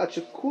Semashicha Ad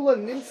Shekula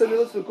Nimsa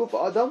Milus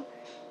V'Gufa Adam.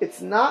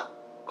 It's not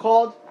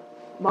called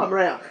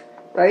Mamreach,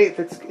 right?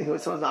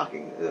 If someone's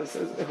knocking, if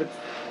it's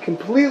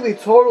completely,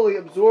 totally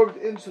absorbed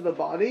into the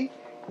body,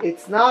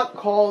 it's not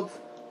called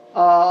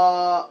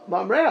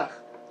Mamreach.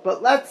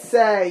 But let's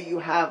say you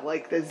have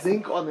like the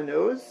zinc on the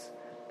nose,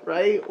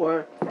 right?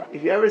 Or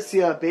if you ever see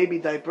a baby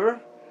diaper,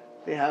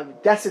 they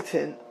have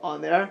Desitin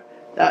on there.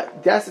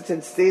 That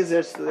Desitin stays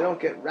there so they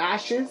don't get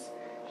rashes,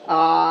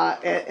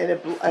 and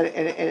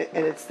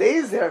it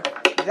stays there.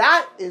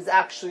 That is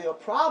actually a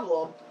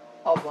problem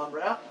of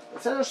Mamreach.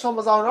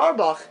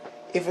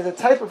 If it's a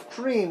type of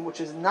cream which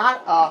is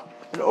not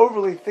an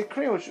overly thick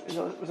cream, which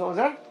was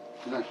there,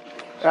 No.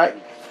 right?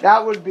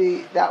 That would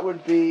be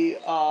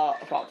a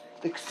problem.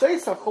 The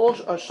Kseis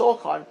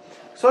HaSholchan,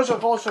 Kseis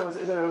HaSholchan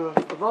is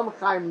Avram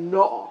Chaim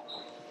Noah.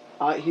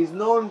 He's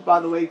known, by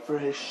the way, for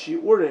his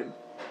shiurim.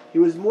 He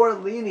was more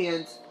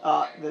lenient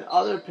than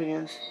other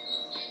opinions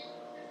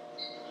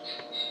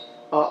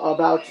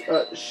about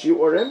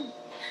shiurim.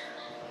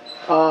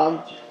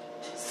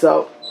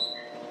 So,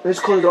 let's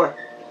close the door.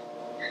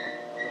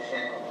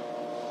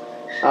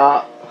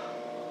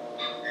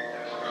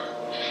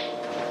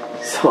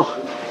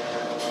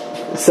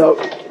 So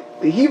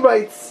he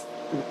writes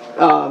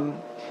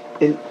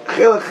in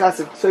Chilek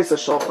Chassid Tzoysa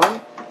Shulchan.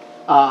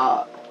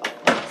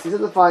 He says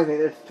the following thing: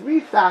 there are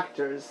three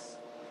factors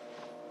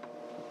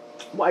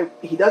why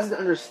he doesn't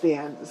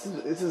understand. This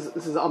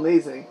is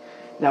amazing.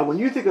 Now, when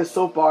you think of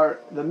soap bar,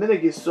 the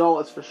Minhag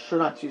Yisrael is for sure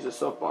not to use a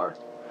soap bar.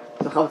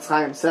 The Chafetz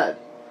Chaim said,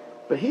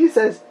 but he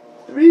says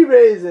three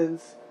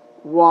reasons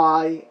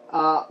why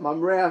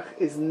Mamreach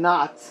is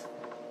not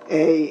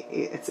a.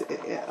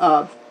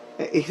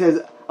 He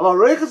says if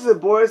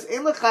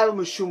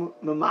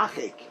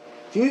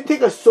you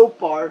take a soap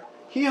bar,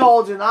 he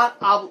holds you're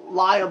not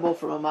liable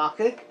for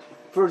mamachik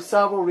for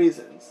several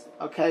reasons.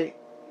 Okay,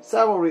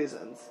 several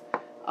reasons.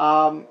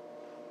 What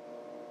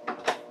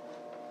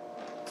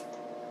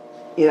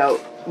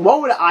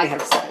would I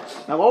have said?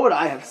 Now, what would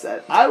I have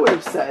said? I would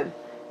have said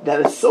that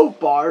a soap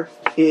bar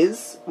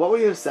is, what would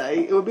you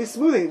say? It would be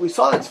smoothing. We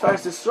saw that it's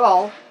Faris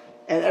Yisrael,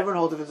 and everyone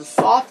holds if it's a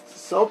soft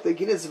soap, the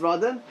Guinness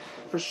Radin,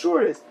 for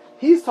sure it is.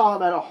 He's talking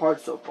about a hard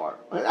soap bar.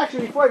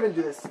 Actually, before I even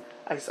do this,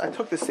 I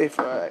took the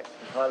sefer.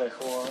 Rabbi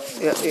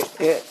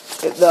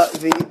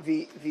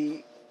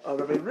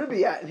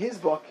Ribia in his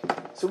book.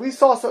 So we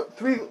saw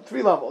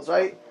three levels,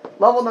 right?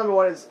 Level number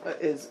one is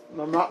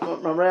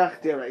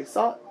Mamreach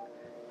Dereisa,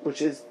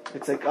 which is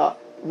it's like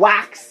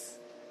wax.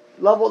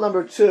 Level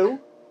number two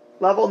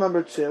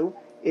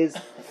is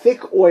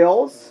thick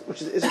oils,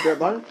 which is Isser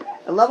Derban.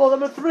 And level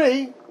number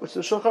three, which the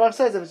Shulchan Aruch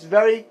says, if it's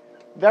very,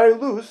 very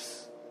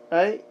loose,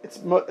 right?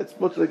 It's mutter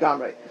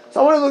legamrei.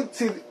 So I want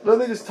to let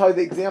me just tell you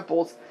the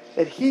examples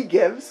that he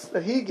gives,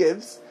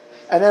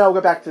 and then I'll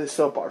go back to the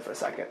soap bar for a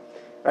second.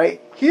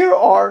 Right? Here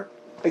are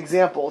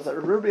examples that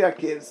Rubiak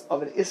gives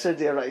of an Isser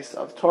Dereisa,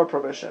 of Torah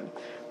prohibition.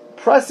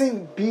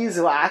 Pressing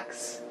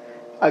beeswax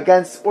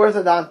against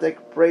orthodontic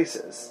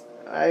braces.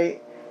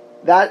 Right?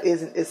 That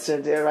is an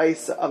Isser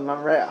Dereisa of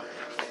Mamreach.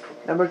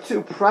 Number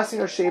two, pressing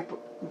or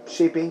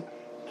shaping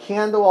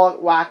candle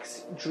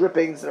wax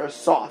drippings that are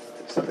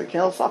soft. So if the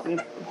candle's soft and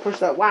you push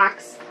that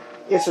wax,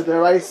 Isser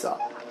Dereisa.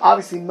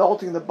 Obviously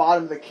melting the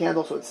bottom of the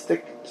candle so it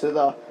stick to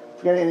the,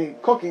 forgetting any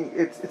cooking,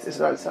 it's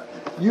Isser Dereisa.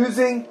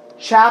 Using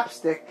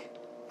chapstick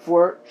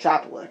for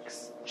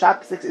chaplicks.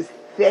 Chapstick is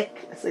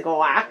thick, it's like a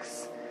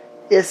wax.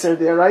 Isser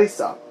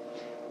Dereisa.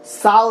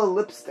 Solid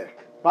lipstick.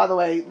 By the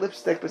way,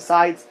 lipstick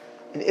besides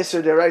an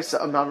Isser Dereisa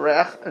of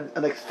Mamreach, and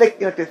like thick,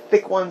 like the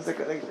thick ones, they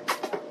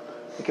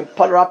can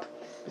putter up.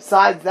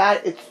 Besides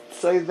that, it's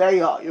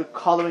soiveya. You're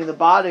coloring the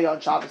body on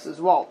Shabbos as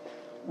well.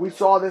 We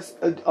saw this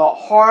a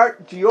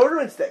hard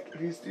deodorant stick. If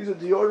you use a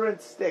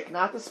deodorant stick,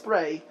 not the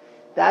spray,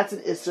 that's an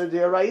Isser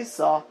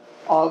Dereisa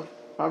of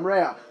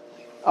Mamreach.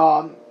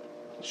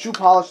 Shoe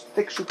polish,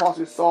 thick shoe polish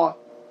we saw.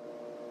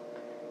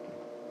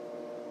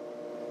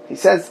 He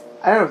says,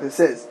 I don't know what this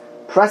is.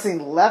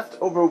 Pressing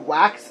leftover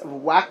wax of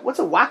wax. What's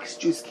a wax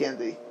juice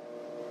candy?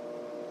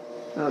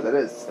 I don't know what that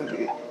is.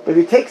 But if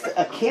you take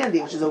a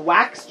candy, which is a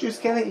wax juice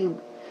candy, you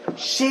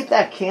shape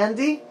that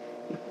candy,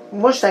 you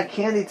mush that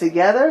candy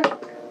together,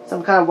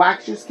 some kind of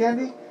wax juice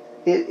candy,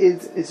 it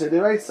is Isser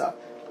Dereisa.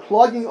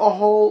 Plugging a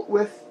hole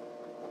with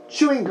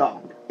chewing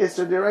gum,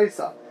 Isser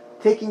Dereisa.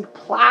 Taking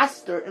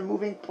plaster and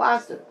moving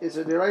plaster,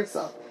 Isser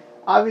Dereisa.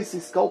 Obviously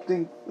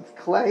sculpting with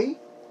clay,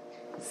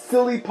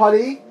 silly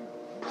putty,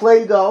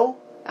 Play-Doh.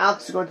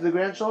 Alex, you going to the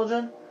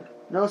grandchildren?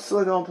 No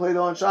silly dough and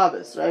Play-Doh on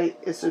Shabbos, right?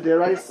 Isser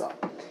Dereisa.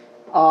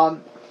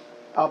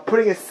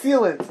 Putting a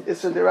sealant,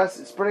 Isser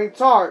Dereisa. Spreading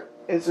tar,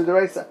 Isser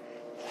Dereisa.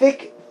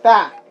 Thick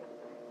back,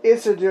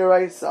 Isser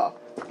Dereisa.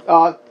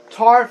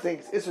 Tar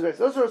things, Isser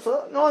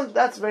Dereisa.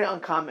 That's very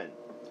uncommon.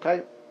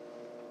 Okay.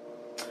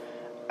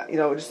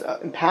 Just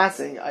in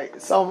passing, I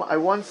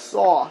once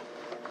saw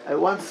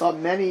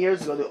many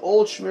years ago the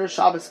old Shmir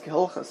Shabbos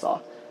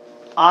Kehilchasa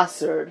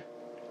Asered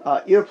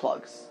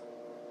earplugs.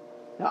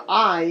 Now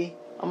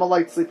I'm a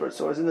light sleeper,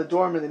 so I was in the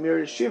dorm in the Mir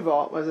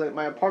Yeshiva. I was in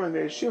my apartment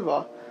in Mir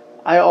Yeshiva.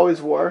 I always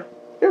wore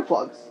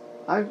earplugs.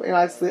 I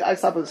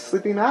slept with a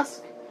sleeping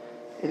mask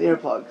and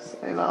earplugs.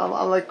 I'm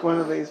like one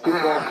of these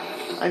people.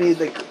 I need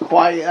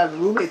quiet. I have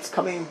roommates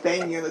coming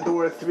banging on the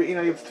door. You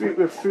have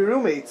three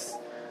roommates.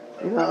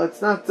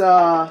 It's not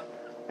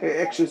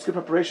actually it's good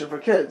preparation for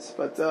kids.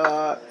 But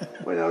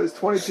when I was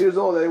 22 years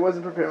old, I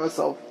wasn't preparing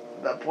myself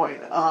at that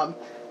point.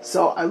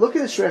 So I look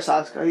at the Shreya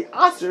Saskar, he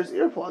answers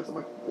earplugs. I'm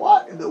like,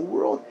 what in the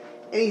world?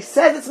 And he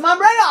says it's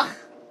Mamreach.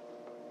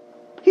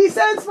 He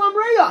said it's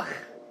Mamreach.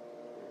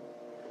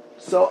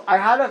 So I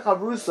had a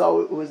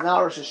chavruso who was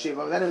now Rosh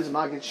Hashiva, then it was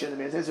Magid Shin.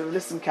 His name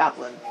is Nissim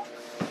Kaplan.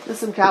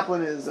 Nissim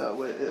Kaplan is I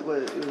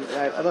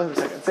love him a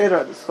second. Say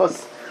it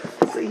because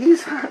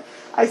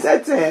I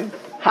said to him,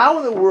 how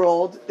in the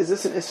world is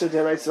this an Isser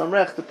Dereisa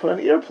Mamreach to put on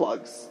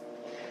earplugs?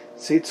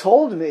 So he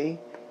told me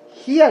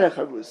he had a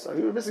chavrusa.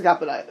 He was Mr.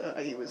 Kaplan.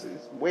 He was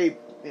way,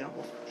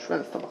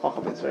 tremendous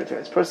Tamachacham. He's a very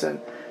famous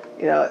person.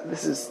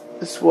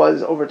 This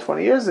was over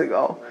 20 years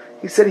ago.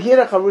 He said he had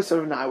a chavrusa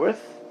of Naiworth.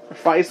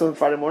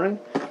 Friday morning.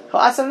 He'll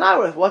ask him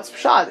Naiworth, what's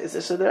pshat? Is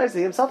this Dereisa?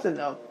 He himself didn't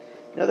know.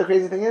 The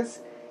crazy thing is,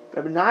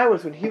 Rabbi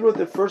Naiworth, when he wrote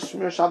the first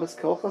Shmir Shabbos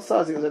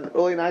Kehilchasa, I think it was in the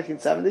early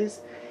 1970s,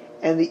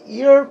 and the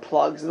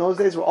earplugs in those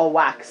days were all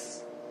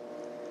wax.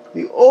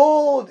 The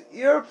old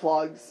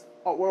earplugs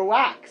were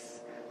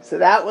wax. So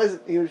that was,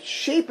 you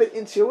shape it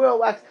into your real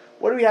wax.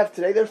 What do we have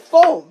today? They're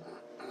foam.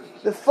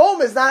 The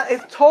foam is not,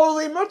 it's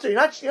totally mutter. You're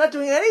not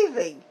doing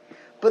anything.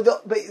 But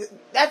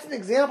that's an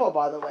example,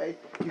 by the way.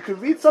 You could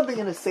read something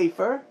in a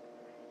sefer,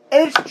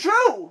 and it's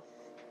true.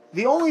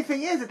 The only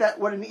thing is that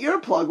what an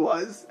earplug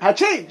was had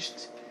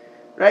changed.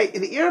 Right?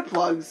 And the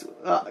earplugs,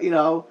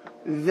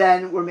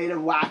 then were made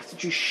of wax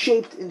that you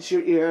shaped into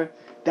your ear.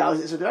 That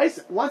was Isser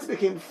D'Oraisa. Once it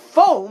became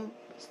foam,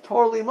 it's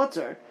totally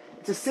mutter.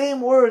 It's the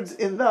same words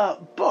in the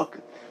book.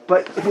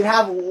 But if you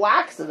have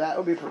wax of that, it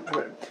would be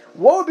pertinent.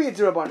 What would be a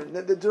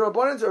D'Rabbanan? The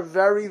D'Rabbanans are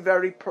very,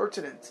 very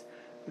pertinent.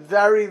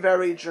 Very,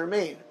 very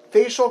germane.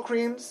 Facial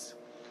creams,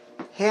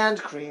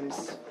 hand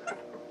creams.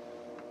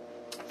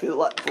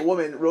 For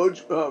women,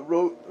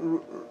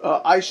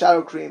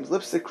 eyeshadow creams,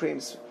 lipstick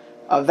creams,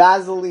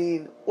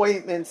 Vaseline,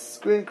 ointments,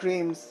 skin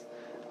creams.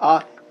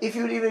 If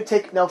you would even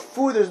take, now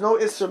food, there's no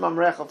Isser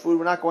Mamrecha food,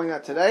 we're not going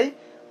out today,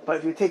 but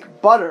if you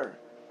take butter,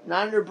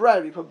 not on your bread,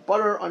 if you put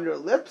butter on your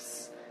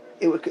lips,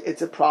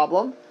 it's a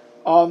problem.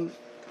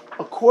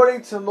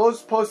 According to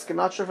most posts, I'm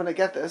not sure if I'm going to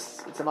get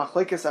this, it's a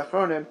Machlekes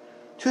Achronim,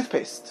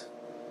 toothpaste.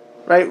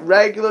 Right?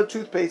 Regular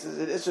toothpaste is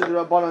Isser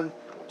D'Rabbanan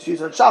to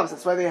use on Shabbos.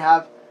 That's why they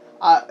have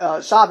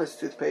Shabbos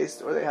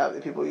toothpaste, or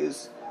people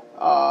use,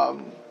 I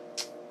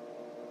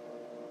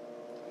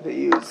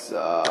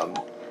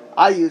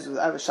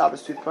have a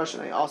Shabbos toothbrush,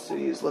 and I also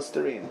use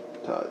Listerine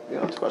to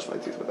brush my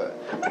teeth with it.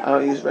 I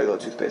don't use regular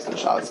toothpaste on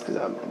Shabbos because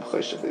I'm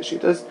choishish for the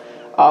shitas.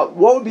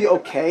 What would be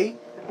okay?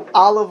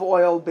 Olive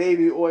oil,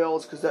 baby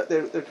oils, because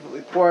they're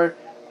completely poor.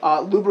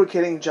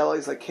 Lubricating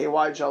jellies like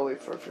KY jelly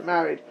if you're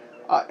married,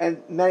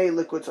 and many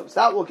liquid soaps.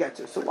 That we'll get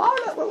to. So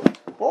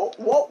what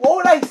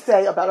would I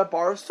say about a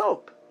bar of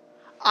soap?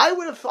 I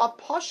would have thought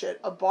pashit,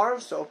 a bar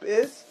of soap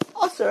is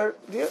aser,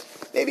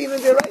 maybe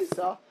even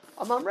deraisa,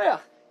 a mamreach.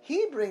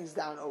 He brings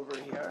down over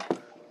here,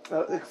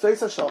 three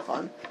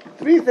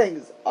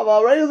things.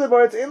 Number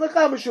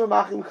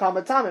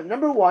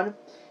one,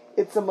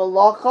 it's a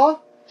malacha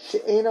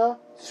she'ena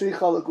tzricha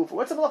legufa.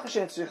 What's a malacha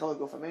she'ena tzricha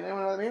legufa? Anyone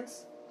know what that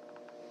means?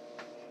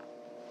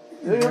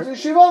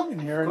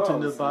 Inherent in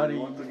the body.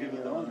 Want to give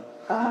it on.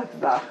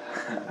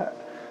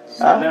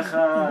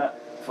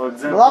 For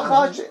example,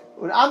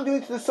 when I'm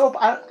doing to the soap,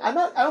 I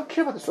don't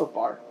care about the soap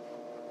bar,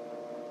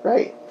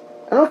 right?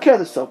 I don't care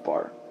about the soap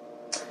bar.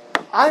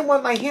 I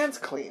want my hands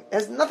clean. It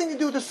has nothing to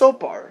do with the soap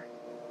bar,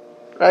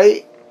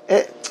 right?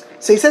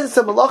 So he says it's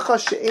a malacha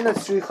she'ena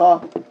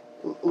tzricha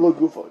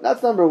legufo.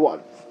 That's number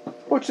one,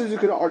 which is you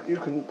can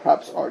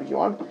perhaps argue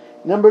on.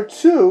 Number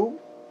two,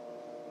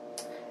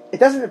 it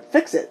doesn't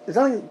fix it. There's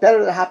nothing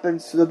better that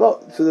happens to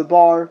the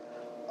bar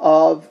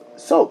of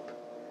soap.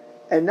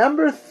 And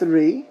number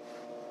three,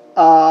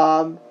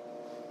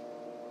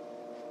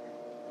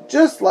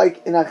 just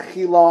like in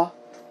achila,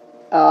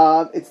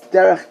 it's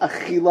derech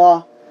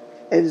achila,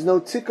 and there's no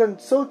tikkun.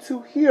 So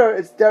too here,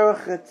 it's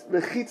derech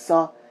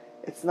rechitza.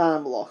 It's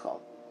not a malacha,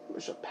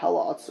 which is a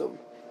pella atzum,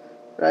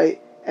 right?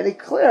 And it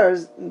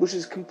clears, which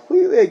is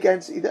completely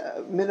against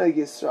minhag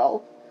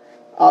Yisrael.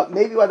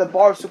 Maybe why the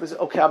bar of soup is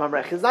okay.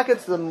 It's not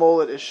getting to the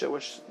mullet issue,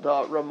 which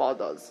the Ramah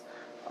does.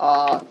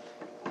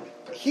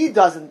 He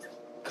doesn't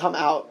come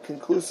out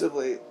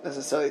conclusively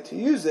necessarily to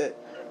use it,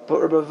 but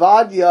Rabbi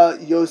Vadia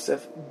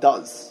Yosef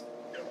does.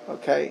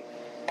 Okay,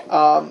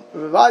 Rabbi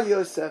Vadia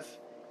Yosef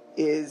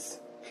is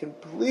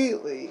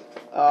completely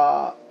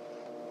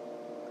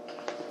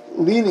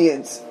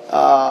lenient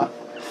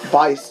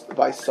by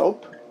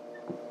soap,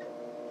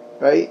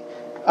 right?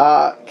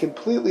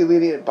 Completely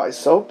lenient by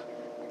soap,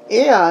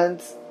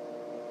 and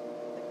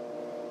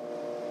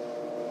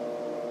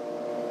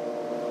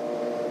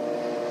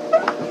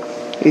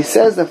he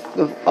says that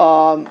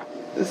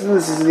this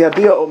is the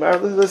Yabia Omer.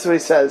 This is what he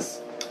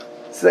says.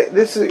 So he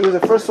was the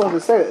first one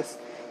to say this.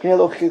 I'm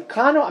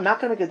not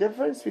going to make a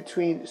difference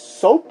between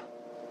soap,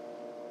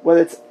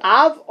 whether it's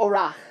av or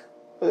rach,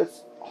 whether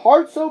it's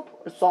hard soap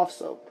or soft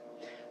soap.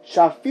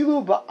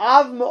 Shafilu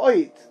ba'av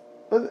me'oid,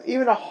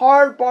 even a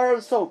hard bar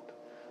of soap.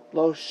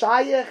 Lo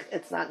shayich,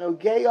 it's not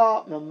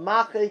nogeya,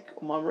 memachik,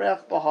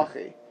 umamreach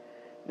b'hachi.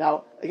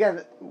 Now,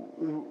 again,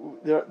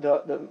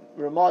 the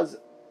Ramaz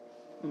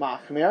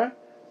machmir,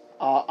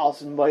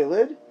 alson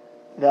boilid.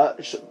 The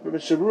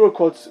Shabura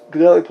quotes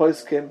Gedali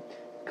Poskim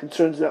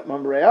concerns about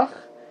mamreach,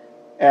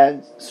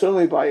 and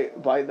certainly by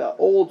the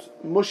old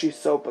mushy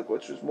soap,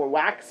 which was more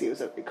waxy,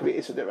 it could be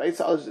Isser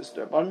D'Oraisa, others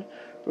Isser D'Rabbanan.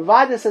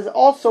 Ravada says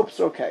all soaps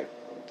are okay.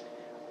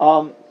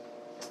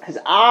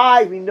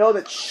 We know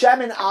that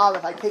shemen al,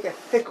 if I take a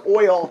thick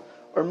oil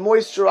or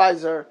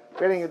moisturizer,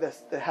 getting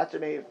this, the heter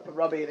may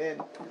rub it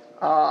in,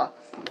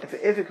 if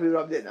it can be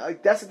rubbed in. Now,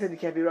 like Desitin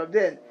can't be rubbed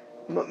in.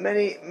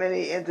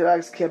 Many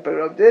antibiotics can't be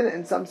rubbed in,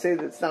 and some say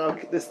that it's not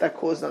okay, that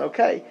cool is not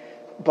okay.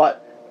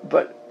 But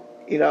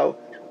it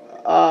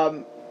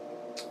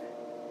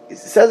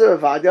says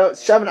Ravadia,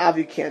 shemen av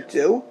you can't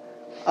do.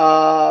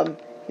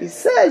 He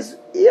says,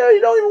 you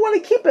don't even want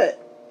to keep it.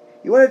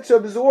 You want it to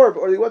absorb,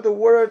 or you want the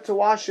water to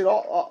wash it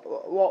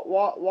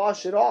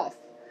off.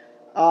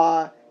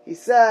 He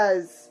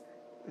says,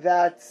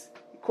 that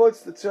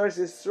quotes the Tzuras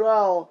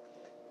Yisrael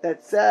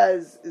that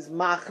says is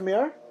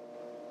machmir,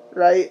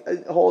 right?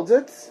 Holds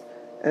it,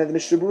 and the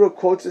Mishnah Berurah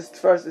quotes this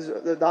first is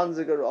the Dan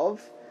Zigarov,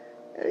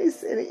 and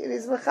he's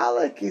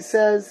machalik. He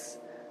says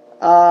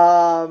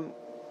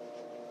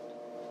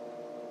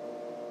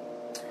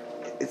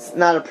it's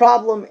not a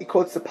problem. He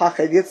quotes the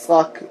Pached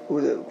Yitzchak,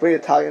 who's a great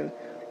Italian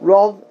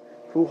Rav,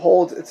 who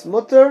holds its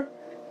mutter,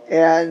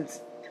 and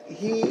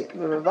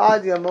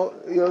Ravad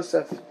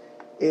Yosef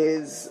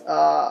is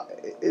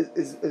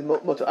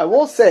mutter. I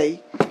will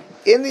say,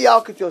 in the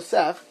Yalkut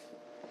Yosef,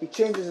 he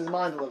changes his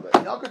mind a little bit.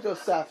 In Yalkut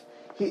Yosef,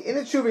 in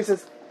the Tshuva he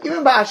says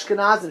even by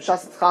Ashkenazim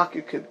Shas Tzchak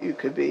you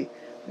could be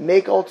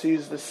makel to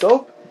use the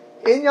soap.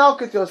 In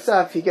Yalkut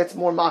Yosef he gets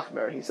more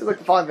machmer. He says like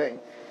the following thing.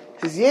 He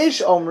says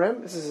Yesh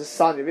Omrim. This is his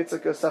son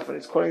Yitzchak Yosef when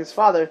he's quoting his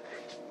father.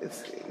 It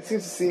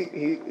seems to see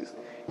he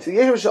says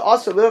Yesh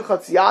also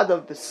lirchatz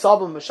yadav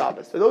b'sabim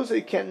b'Shabbos. For those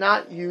who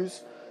cannot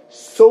use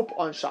soap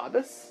on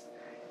Shabbos,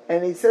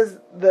 and he says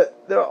that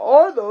there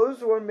are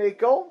those who are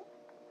makel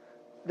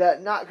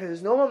that not because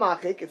there's no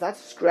mamachik. It's not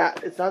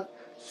scrap. It's not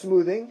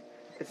smoothing.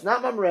 It's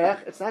not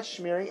mamrech. It's not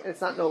shmearing. And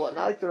it's not nola.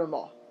 Not like the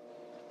Ramah.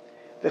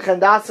 The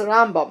Chandas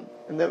Rambam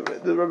and the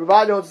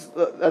Rebbe holds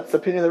that's the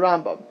opinion of the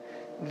Rambam.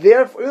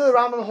 Therefore, the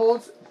Rambam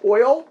holds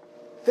oil,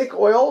 thick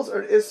oils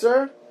or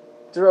iser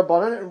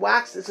derabanan and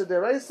wax iser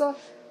deraisa.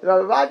 The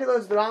Rebbe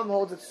knows the Rambam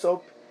holds that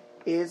soap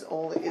is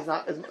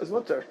not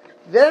mutter.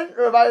 Then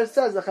Rebbe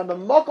says the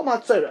Makom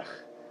hatzorech.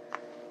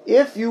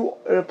 If you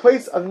in a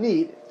place of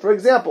need, for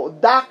example,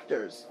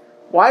 doctors.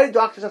 Why do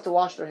doctors have to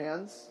wash their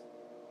hands?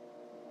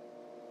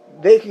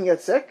 They can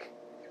get sick,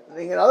 and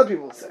they can get other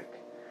people sick,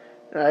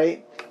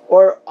 right?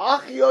 Or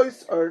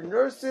achios, or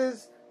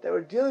nurses that were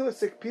dealing with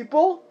sick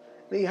people,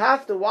 they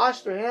have to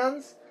wash their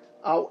hands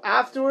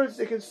afterwards.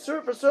 They can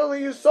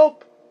certainly use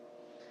soap.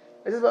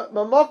 It says,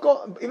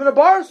 even a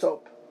bar of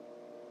soap.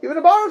 Even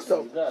a bar of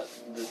soap.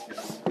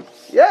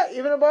 Yeah,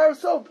 even a bar of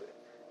soap.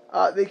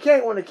 They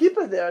can't want to keep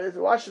it there. They have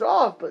to wash it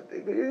off, but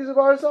they can use a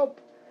bar of soap.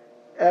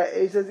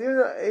 He says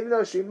even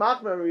though she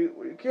machmer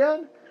you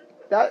can,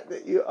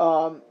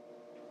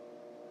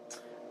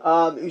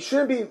 you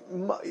shouldn't be.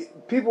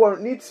 People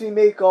need to be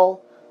makel.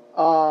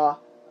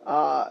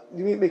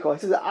 You mean makel? He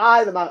says the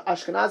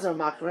Ashkenazim are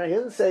machmer. He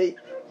doesn't say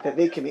that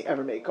they can be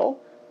ever makel,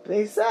 but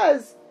he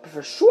says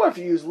for sure if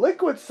you use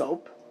liquid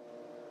soap,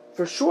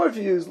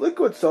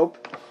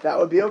 that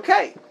would be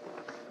okay,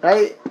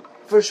 right?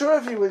 For sure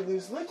if you would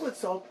use liquid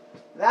soap,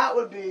 that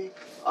would be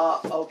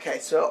okay.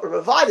 So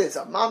Ravad is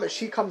a mamish.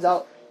 He comes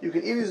out. You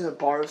can even use a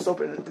bar of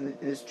soap in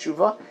his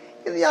tshuva.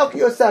 In the Yalkut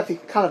Yosef, he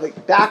kind of like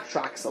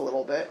backtracks a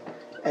little bit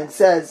and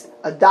says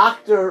a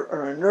doctor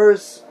or a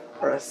nurse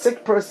or a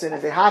sick person,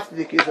 if they have to,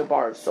 they can use a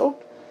bar of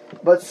soap.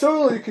 But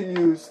certainly you can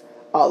use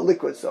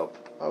liquid soap.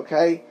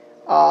 Okay,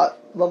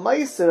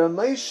 Lamaisa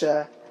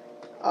Moshe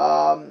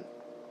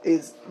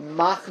is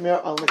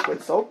machmir on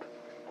liquid soap.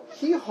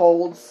 He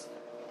holds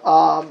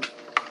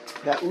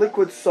that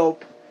liquid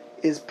soap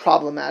is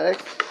problematic.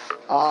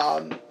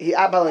 The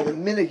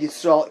minig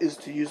Yisrael is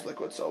to use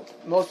liquid soap.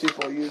 Most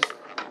people use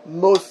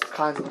most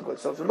kinds of liquid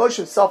soap. So Moshe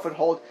himself would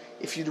hold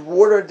if you'd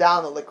water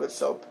down the liquid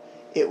soap,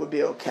 it would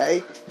be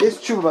okay. This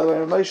tshuva, by the way,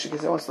 Moshe,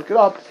 because I want to look it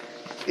up,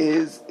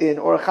 is in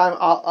Orach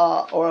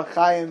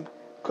Chaim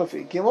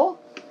Kufi Gimel.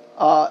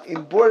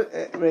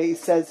 Where he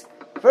says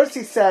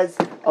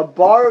a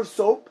bar of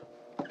soap,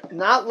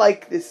 not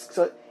like this.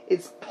 So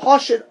it's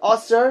poshet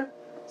aser.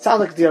 Sounds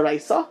like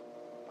deraisa,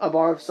 a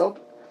bar of soap.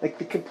 Like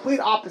the complete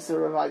opposite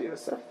of Ravad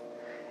Yosef.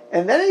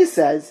 And then he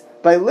says,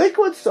 by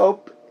liquid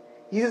soap,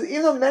 he says,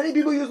 even though many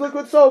people use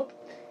liquid soap,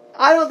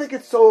 I don't think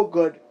it's so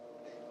good.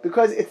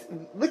 Because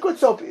liquid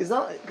soap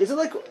isn't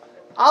like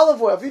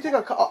olive oil. If you take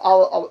a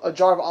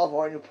jar of olive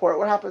oil and you pour it,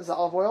 what happens to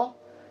olive oil?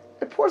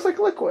 It pours like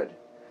liquid.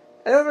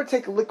 And ever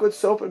take liquid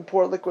soap and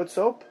pour liquid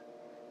soap,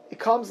 it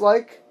comes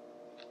like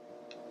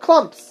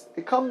clumps.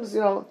 It comes,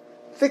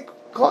 thick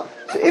clumps.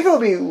 So if it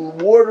would be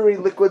watery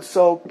liquid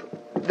soap,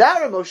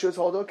 that Moshe is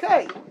hold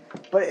okay,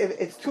 but if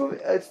it's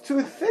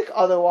too thick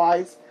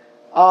otherwise,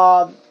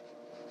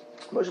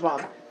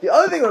 Moshe. The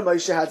other thing when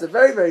Moshe has a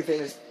very very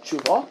famous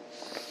tshuva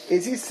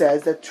is he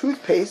says that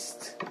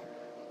toothpaste.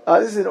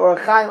 This is in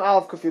Orach Chaim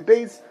Aleph Kufi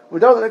Beis.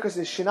 Without the liquid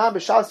in Shinam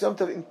B'Shabbos Yom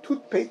Tov in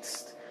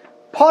toothpaste,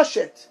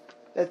 poshet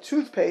that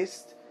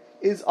toothpaste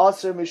is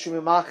aser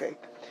mishum machik.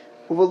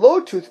 With a low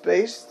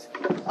toothpaste,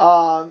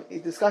 he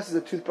discusses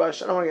the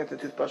toothbrush. I don't want to get to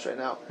the toothbrush right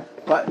now,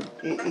 but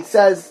he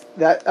says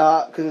that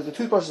because the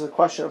toothbrush is a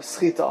question of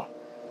schita.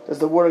 Does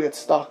the water get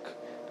stuck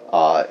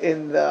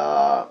in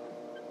there?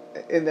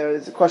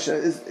 There's a question: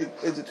 is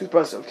the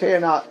toothbrush okay or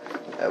not?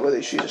 Whether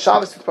you should use a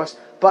Shabbos toothbrush.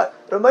 But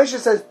Ramesha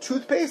says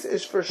toothpaste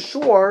is for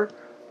sure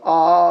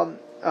a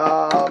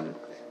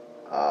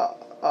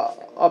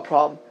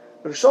problem.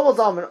 But Shlomo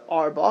Zalman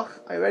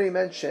Auerbach, I already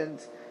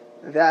mentioned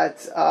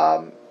that.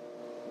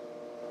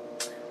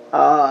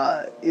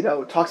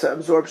 Talks about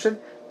absorption.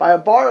 By a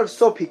bar of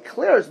soap, he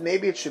clears.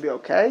 Maybe it should be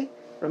okay.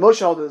 Ramosha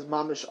held it as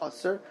mamish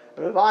aser.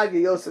 Ravad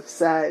Yosef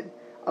said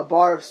a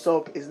bar of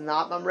soap is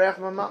not mamrech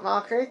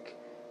mamachik.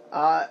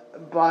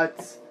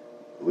 but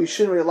we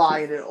shouldn't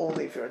rely on it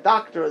only if you're a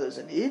doctor or there's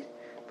a need.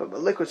 But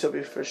liquid soap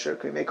you for sure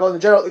can make. In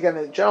general, again,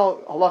 the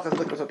general halacha is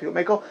liquid soap people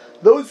make.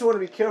 Those who want to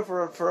be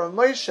careful for a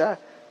Moshe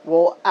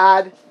will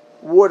add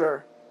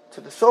water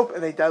to the soap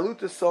and they dilute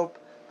the soap,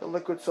 the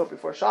liquid soap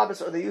before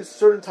Shabbos, or they use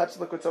certain types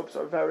of liquid soaps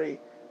that are very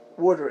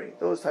watery.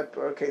 Those type,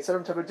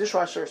 certain type of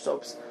dishwasher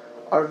soaps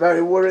are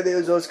very watery. They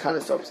use those kind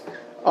of soaps.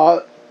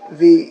 The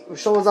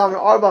Shlomo Zalman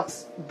Auerbach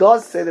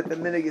does say that the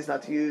minig is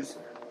not to use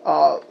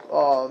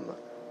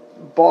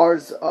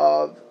bars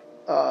of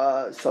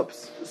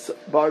soaps.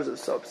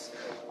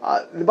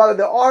 But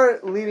there are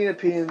leading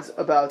opinions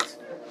about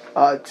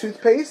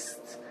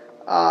toothpaste.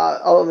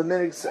 Although the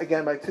minigs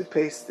again by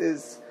toothpaste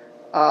is,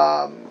 it's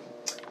known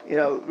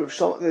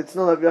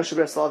that Yoshe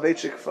Ber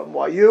Soloveitchik from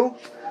YU.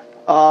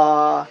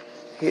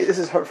 This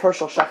is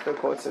Herschel Schachter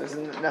quotes it. It's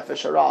in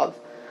Nefesh Harav.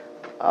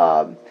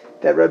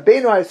 That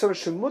Rabbeinu Hayesov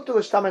Shemutu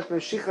l'shtamesh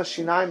b'meshichas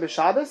shinayim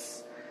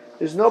b'Shabbos.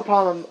 There's no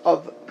problem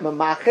of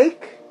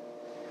mamachik.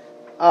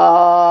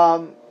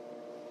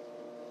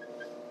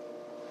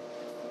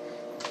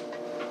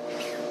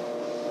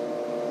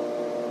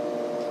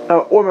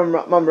 Or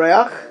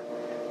mamreach,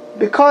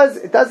 because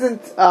it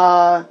doesn't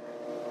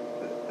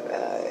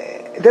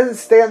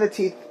stay on the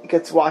teeth. It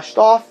gets washed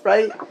off,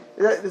 right?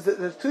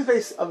 The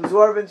toothpaste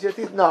absorb into your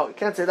teeth. No, you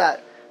can't say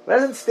that. But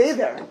it doesn't stay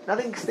there.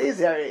 Nothing stays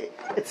there.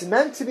 It's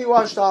meant to be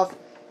washed off.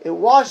 It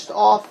washed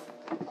off,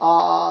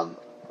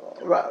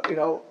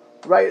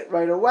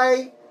 right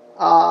away.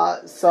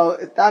 So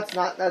that's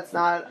not. It's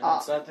not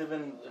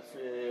even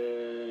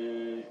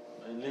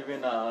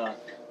leaving a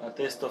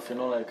taste of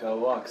like a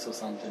wax or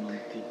something on the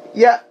teeth.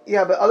 Yeah,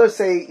 but others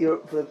say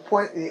for the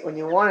point when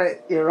you want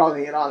it, you're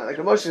rubbing it on it. Like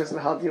emotion doesn't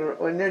help you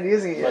when you're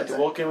using it. But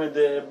walking with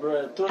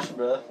the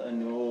toothbrush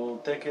and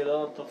you take it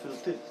out of your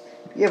teeth.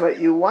 Yeah, but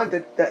you want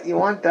the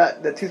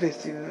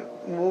toothpaste to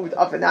move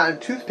up and down.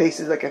 And toothpaste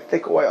is like a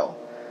thick oil.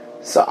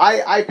 So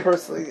I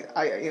personally,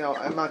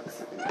 I'm not.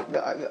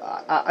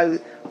 I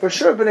for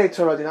sure B'nai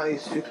Torah do not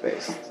use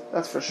toothpaste.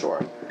 That's for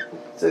sure.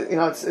 So,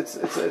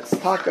 it's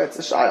taka. It's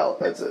a shayl.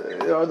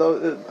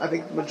 Although I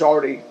think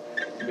majority.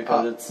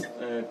 Because it's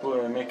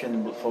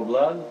making for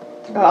blood.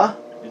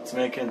 It's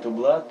making to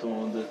blood to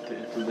the.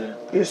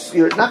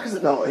 You're not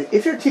because no.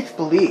 If your teeth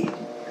bleed,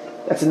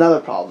 that's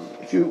another problem.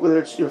 Whether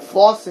it's you're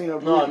flossing or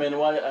bleeding. No, I mean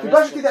why? You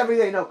brush your teeth every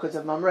day. No, because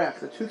of mamrech,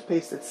 the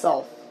toothpaste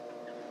itself.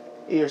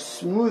 You're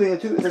smoothing the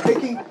tooth. They're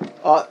taking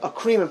a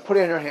cream and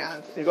putting it in your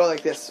hand. You go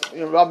like this.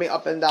 You're rubbing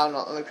up and down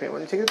on the cream.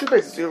 When you take the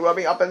toothpaste, you're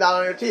rubbing up and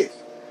down on your teeth.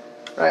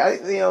 Right?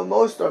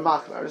 Most are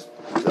machmir.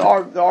 There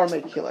are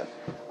mekilin.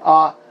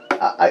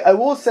 I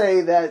will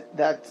say that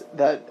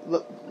the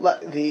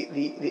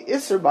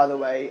isser, by the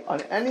way,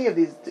 on any of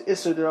these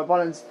isser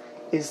derabbanans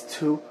is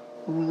to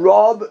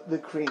rub the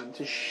cream,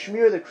 to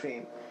smear the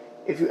cream.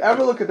 If you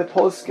ever look at the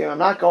post-game, I'm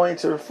not going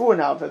to refuah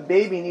now. If a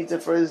baby needs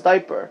it for his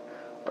diaper,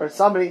 or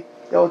somebody,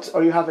 or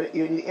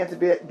you need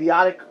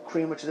antibiotic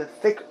cream, which is a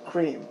thick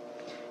cream.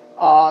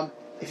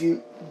 If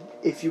you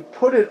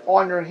put it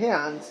on your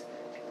hands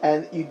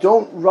and you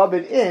don't rub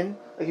it in,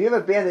 like you have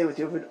a Band-Aid with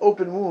you, with an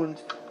open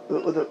wound,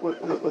 with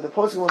the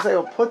post-game will say,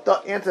 put the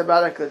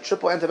antibiotic, the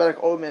triple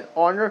antibiotic ointment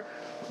on your,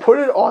 put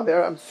it on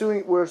there.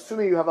 We're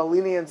assuming you have a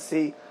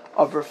leniency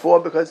of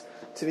refuah, because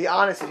to be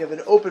honest, if you have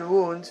an open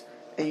wound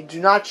and you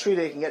do not treat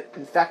it, you can get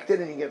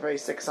infected and you get very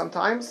sick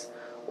sometimes.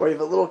 Or you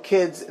have little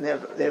kids and they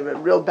have a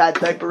real bad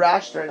diaper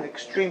rash, they're in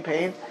extreme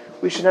pain.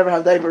 We should never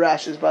have diaper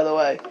rashes, by the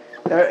way.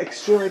 They're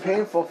extremely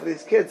painful for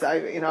these kids. So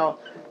you're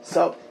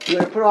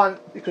going to put on,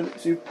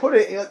 you put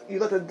it, you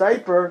let the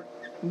diaper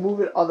move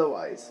it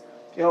otherwise.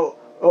 Or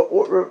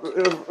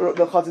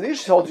the Chazon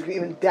Ish told you can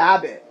even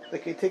dab it.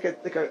 Like you take a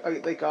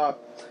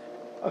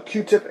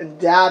Q-tip and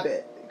dab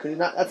it. Because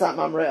that's not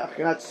mamreach.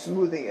 You're not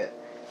smoothing it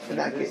in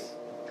that case.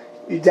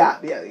 You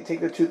dab, yeah. You take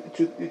the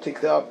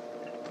Q-tip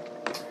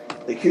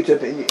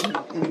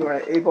and you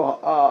are able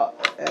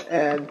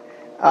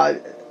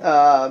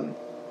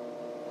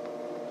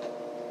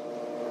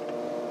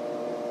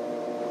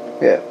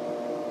yeah.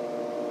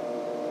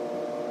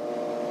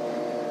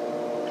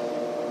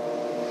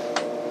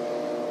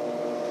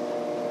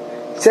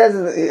 It says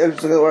in the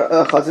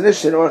Chazon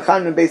Ish or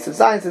Chanan Base of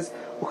Sciences,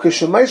 put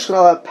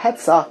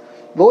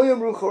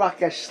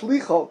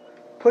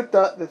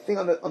the thing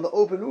on the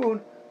open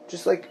wound,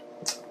 just like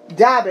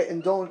dab it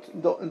and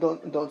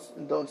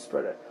don't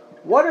spread it.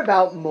 What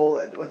about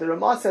moled? What the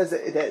Ramah says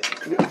that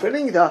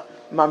fitting the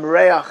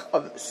mamreach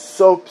of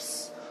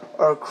soaps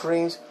or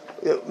creams,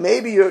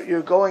 maybe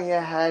you're going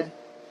ahead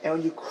and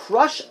when you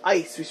crush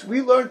ice,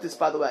 we learned this,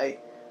 by the way,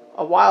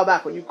 a while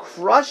back. When you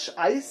crush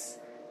ice,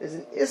 there's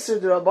an isser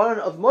d'Rabbanan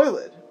of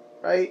moled,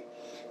 right?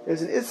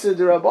 There's an isser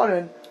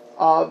d'Rabbanan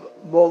of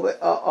moled.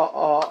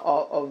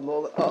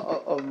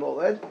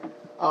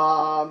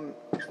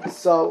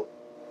 So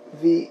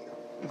the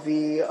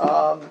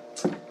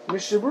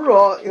Mishnah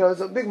Berurah,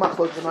 it's a big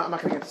machlok. I'm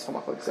not going to get this whole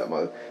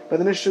machlok, but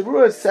the Mishnah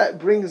Berurah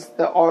brings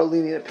our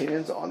lenient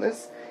opinions on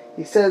this.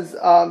 He says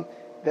that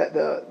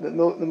the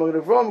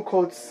Magen Avraham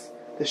quotes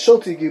the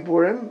Shulti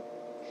Giburim,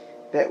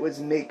 that was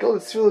Mako.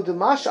 It's Tfilu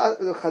Dumash.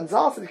 The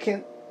Chazal said you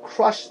can't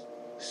crush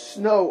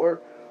snow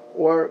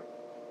or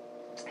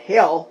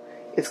hail.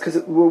 It's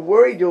because we're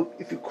worried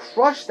if you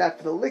crush that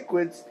for the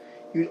liquids,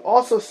 you'd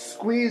also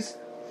squeeze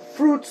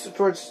fruits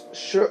for its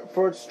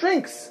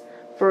drinks,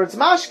 for its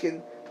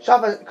mashkin.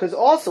 Because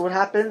also what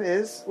happened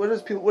is, what do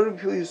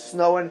people use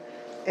snow and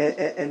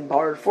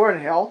barred for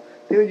and hail?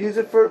 They would use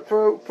it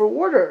for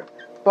water.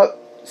 But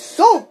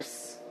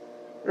soaps,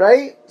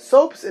 right?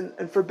 Soaps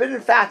and forbidden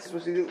fats,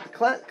 which we do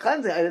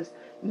cleansing items,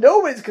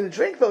 nobody's going to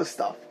drink those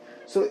stuff.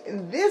 So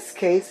in this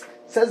case, it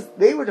says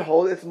they would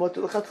hold it's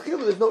motul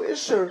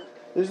l'chatchila.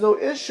 There's no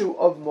issue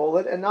of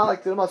moled, and not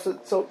like the Rama.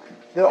 So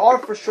there are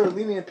for sure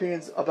lenient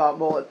opinions about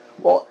moled.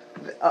 Well,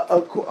 the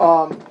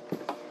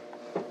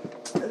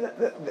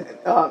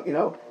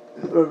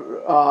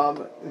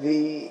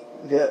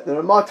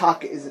Rama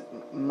Taka is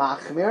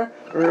machmir.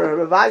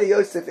 Ravadi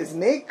Yosef is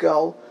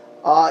mekel.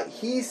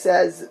 He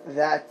says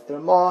that the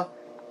Rama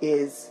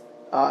is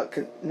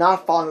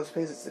not following those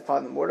opinions. It's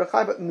following the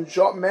Mordechai, but many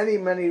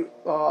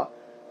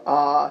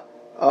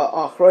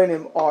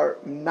Achronim are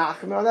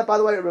machmir on that. By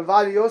the way,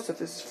 Ravadi Yosef,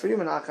 this is for you,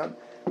 Menachem,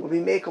 will be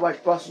mekel by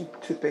brushing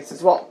toothpaste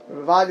as well.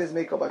 Ravadi is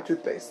mekel by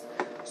toothpaste.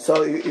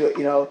 So he's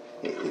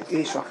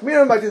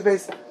machmir by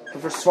toothpaste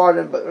for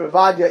Svardim, but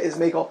Ravadia is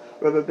mekel.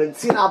 Rabbi Ben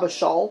Zion Abba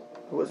Shaul,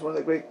 who was one of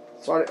the great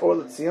Svardim or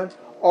Letzion,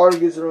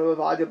 argues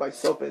Ravadia by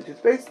soap and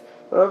toothpaste.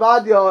 But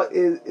Ravadia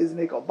is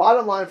mekel.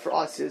 Bottom line for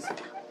us is,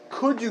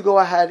 could you go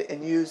ahead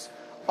and use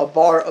a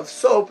bar of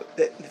soap?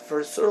 That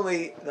for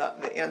certainly the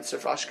answer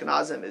for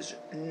Ashkenazim is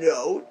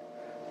no.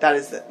 That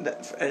is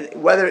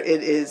whether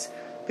it is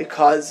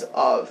because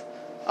of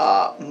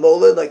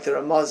moled, like the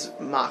Ramaz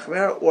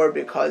Machmer, or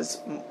because,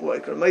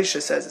 like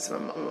Ramesha says, it's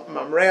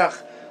Mamreach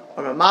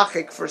or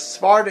Mamachik. For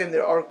Svardim,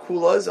 there are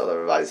kulas, although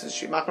everybody says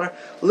she Machmer.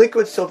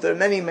 Liquid soap, there are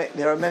many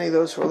of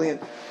those who are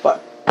lenient.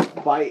 But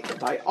by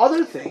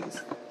other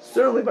things,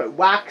 certainly by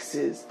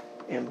waxes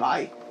and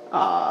by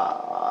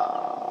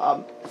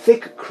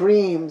thick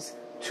creams,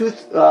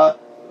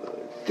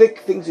 thick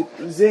things,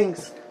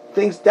 zincs,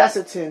 things,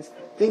 desiccants,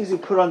 things you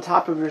put on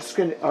top of your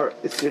skin are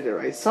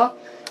Isser.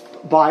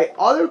 By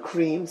other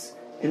creams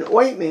and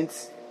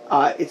ointments,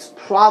 it's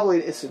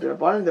probably an Isser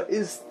Derabanan. There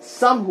is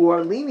some who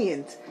are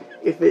lenient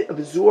if it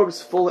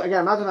absorbs fully. Again,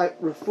 I'm not talking about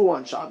refuah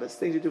on Shabbos,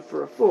 things you do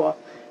for refuah.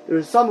 There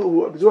are some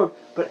who absorb,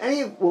 but any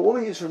of what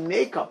women use for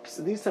makeups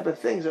and these type of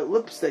things, or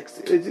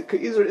lipsticks, it's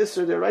either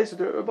Isser Deraisa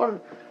or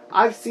Derabanan.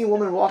 I've seen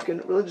women walk in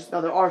religious.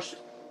 Now there are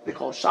they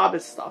call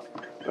Shabbos stuff,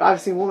 but I've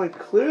seen women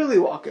clearly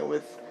walk in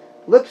with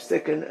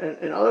lipstick and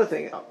other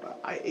things.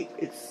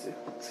 It's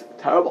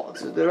terrible.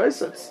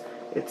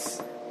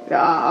 It's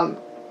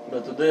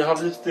But today you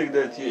have lipstick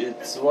that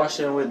it's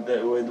washing with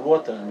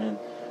water. I mean,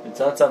 it's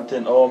not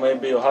something. Or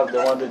maybe you have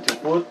the one that you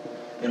put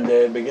in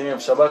the beginning of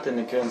Shabbat and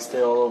it can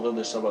stay all over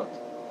the Shabbat.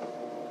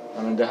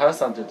 I mean, there has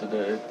something to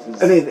do.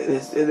 I mean,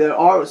 there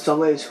are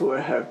some ladies who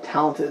are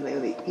talented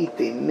and they eat.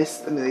 They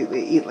miss. I mean,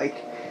 they eat like.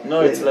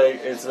 No, it's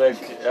like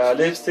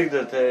lipstick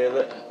that.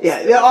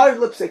 There are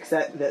lipsticks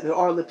there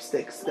are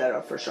lipsticks that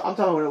are for sure. I'm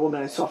talking about a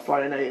woman I saw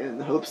Friday night and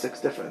her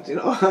lipstick's different.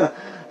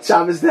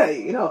 Shabbos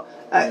day.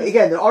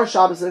 Again, there are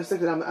Shabbos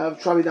lipsticks that I've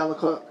tried down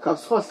the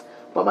Kav's Chos.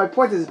 But my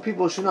point is,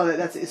 people should know that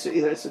that's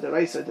either Isser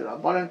Deraisa or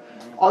Derabanan.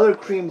 Other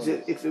creams,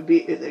 if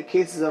there are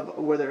cases of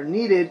where they're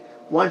needed,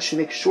 one should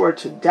make sure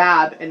to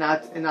dab and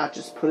not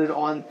just put it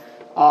on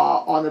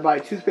the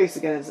body. Toothpaste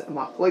again is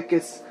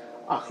machlekes.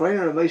 Achrein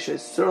or Ramesha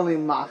is certainly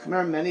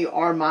machmer. Many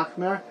are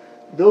machmer.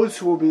 Those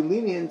who will be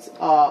lenient,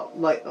 about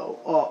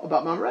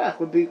mamrech,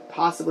 would be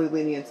possibly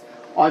lenient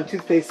on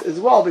toothpaste as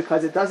well,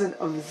 because it doesn't.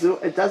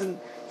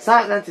 It's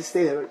not meant to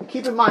stay there. But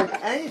keep in mind,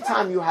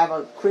 anytime you have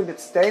a cream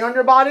that's staying on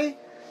your body,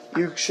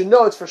 you should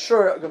know it's for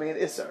sure going to be an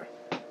Isser,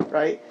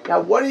 right?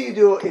 Now, what do you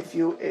do if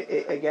you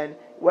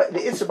what the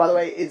Isser, by the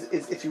way, is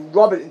if you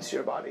rub it into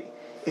your body.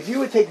 If you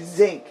would take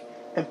zinc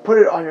and put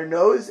it on your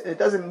nose and it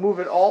doesn't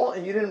move at all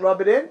and you didn't rub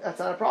it in, that's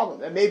not a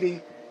problem. That may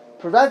be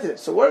preventative.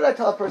 So what did I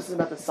tell a person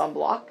about the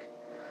sunblock?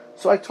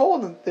 So I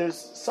told them there's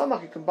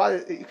sunblock you can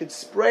buy. You can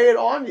spray it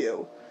on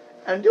you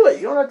and do it.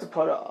 You don't have to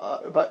put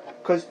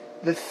because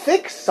the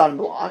thick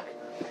sunblock,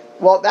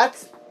 what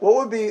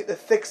would be the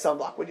thick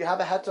sunblock? Would you have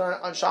a heter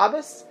on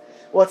Shabbos?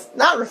 Well, it's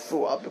not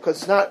refuah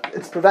because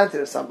it's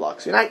preventative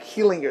sunblock. So you're not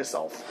healing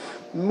yourself.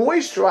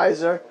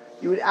 Moisturizer,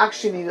 you would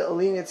actually need a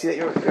leniency that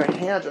your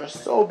hands are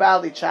so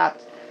badly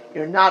chapped,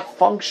 you're not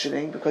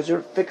functioning because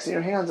you're fixing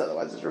your hands.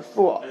 Otherwise, it's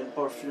refuah. And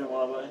perfume,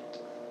 Rabbi?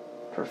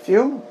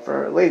 Perfume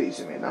for ladies,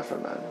 you mean, not for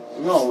men?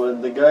 No,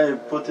 when the guy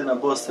put in a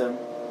bosom,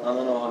 I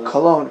don't know how.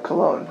 Cologne.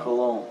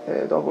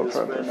 Yeah, don't go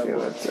for perfume.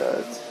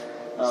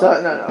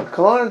 No.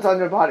 Cologne is on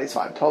your body. It's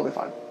fine, totally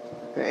fine.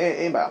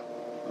 Anybody.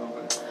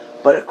 Okay.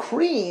 But a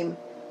cream.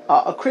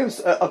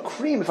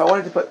 If I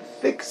wanted to put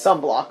thick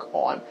sunblock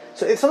on,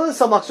 so if some of the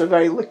sunblocks are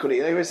very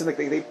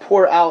liquidy, they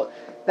pour out.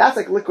 That's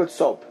like liquid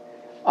soap,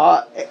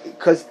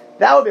 because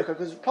that would be okay.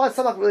 Because probably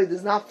sunblock really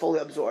does not fully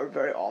absorb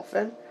very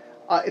often.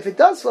 If it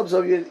does fully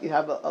absorb, you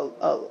have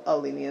a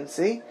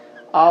leniency.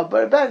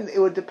 But then it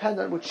would depend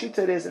on which shita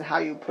it is and how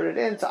you put it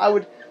in. So I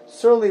would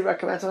certainly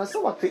recommend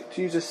someone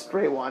to use a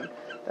spray one.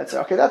 That's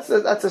okay. That's a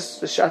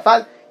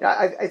shafat.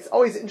 It's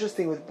always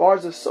interesting with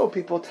bars of soap.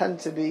 People tend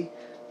to be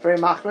very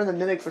machmir. The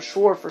minig for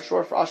sure for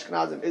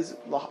Ashkenazim is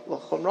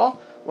l'chumra.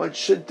 One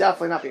should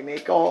definitely not be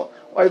mekel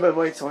or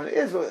avoid someone it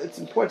is. But it's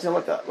important to know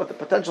what the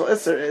potential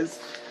isser is.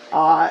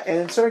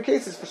 And in certain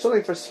cases,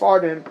 certainly for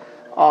Sfardim,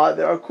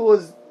 there are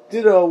kulas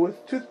ditto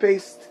with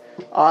toothpaste.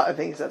 I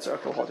think that's our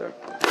holder.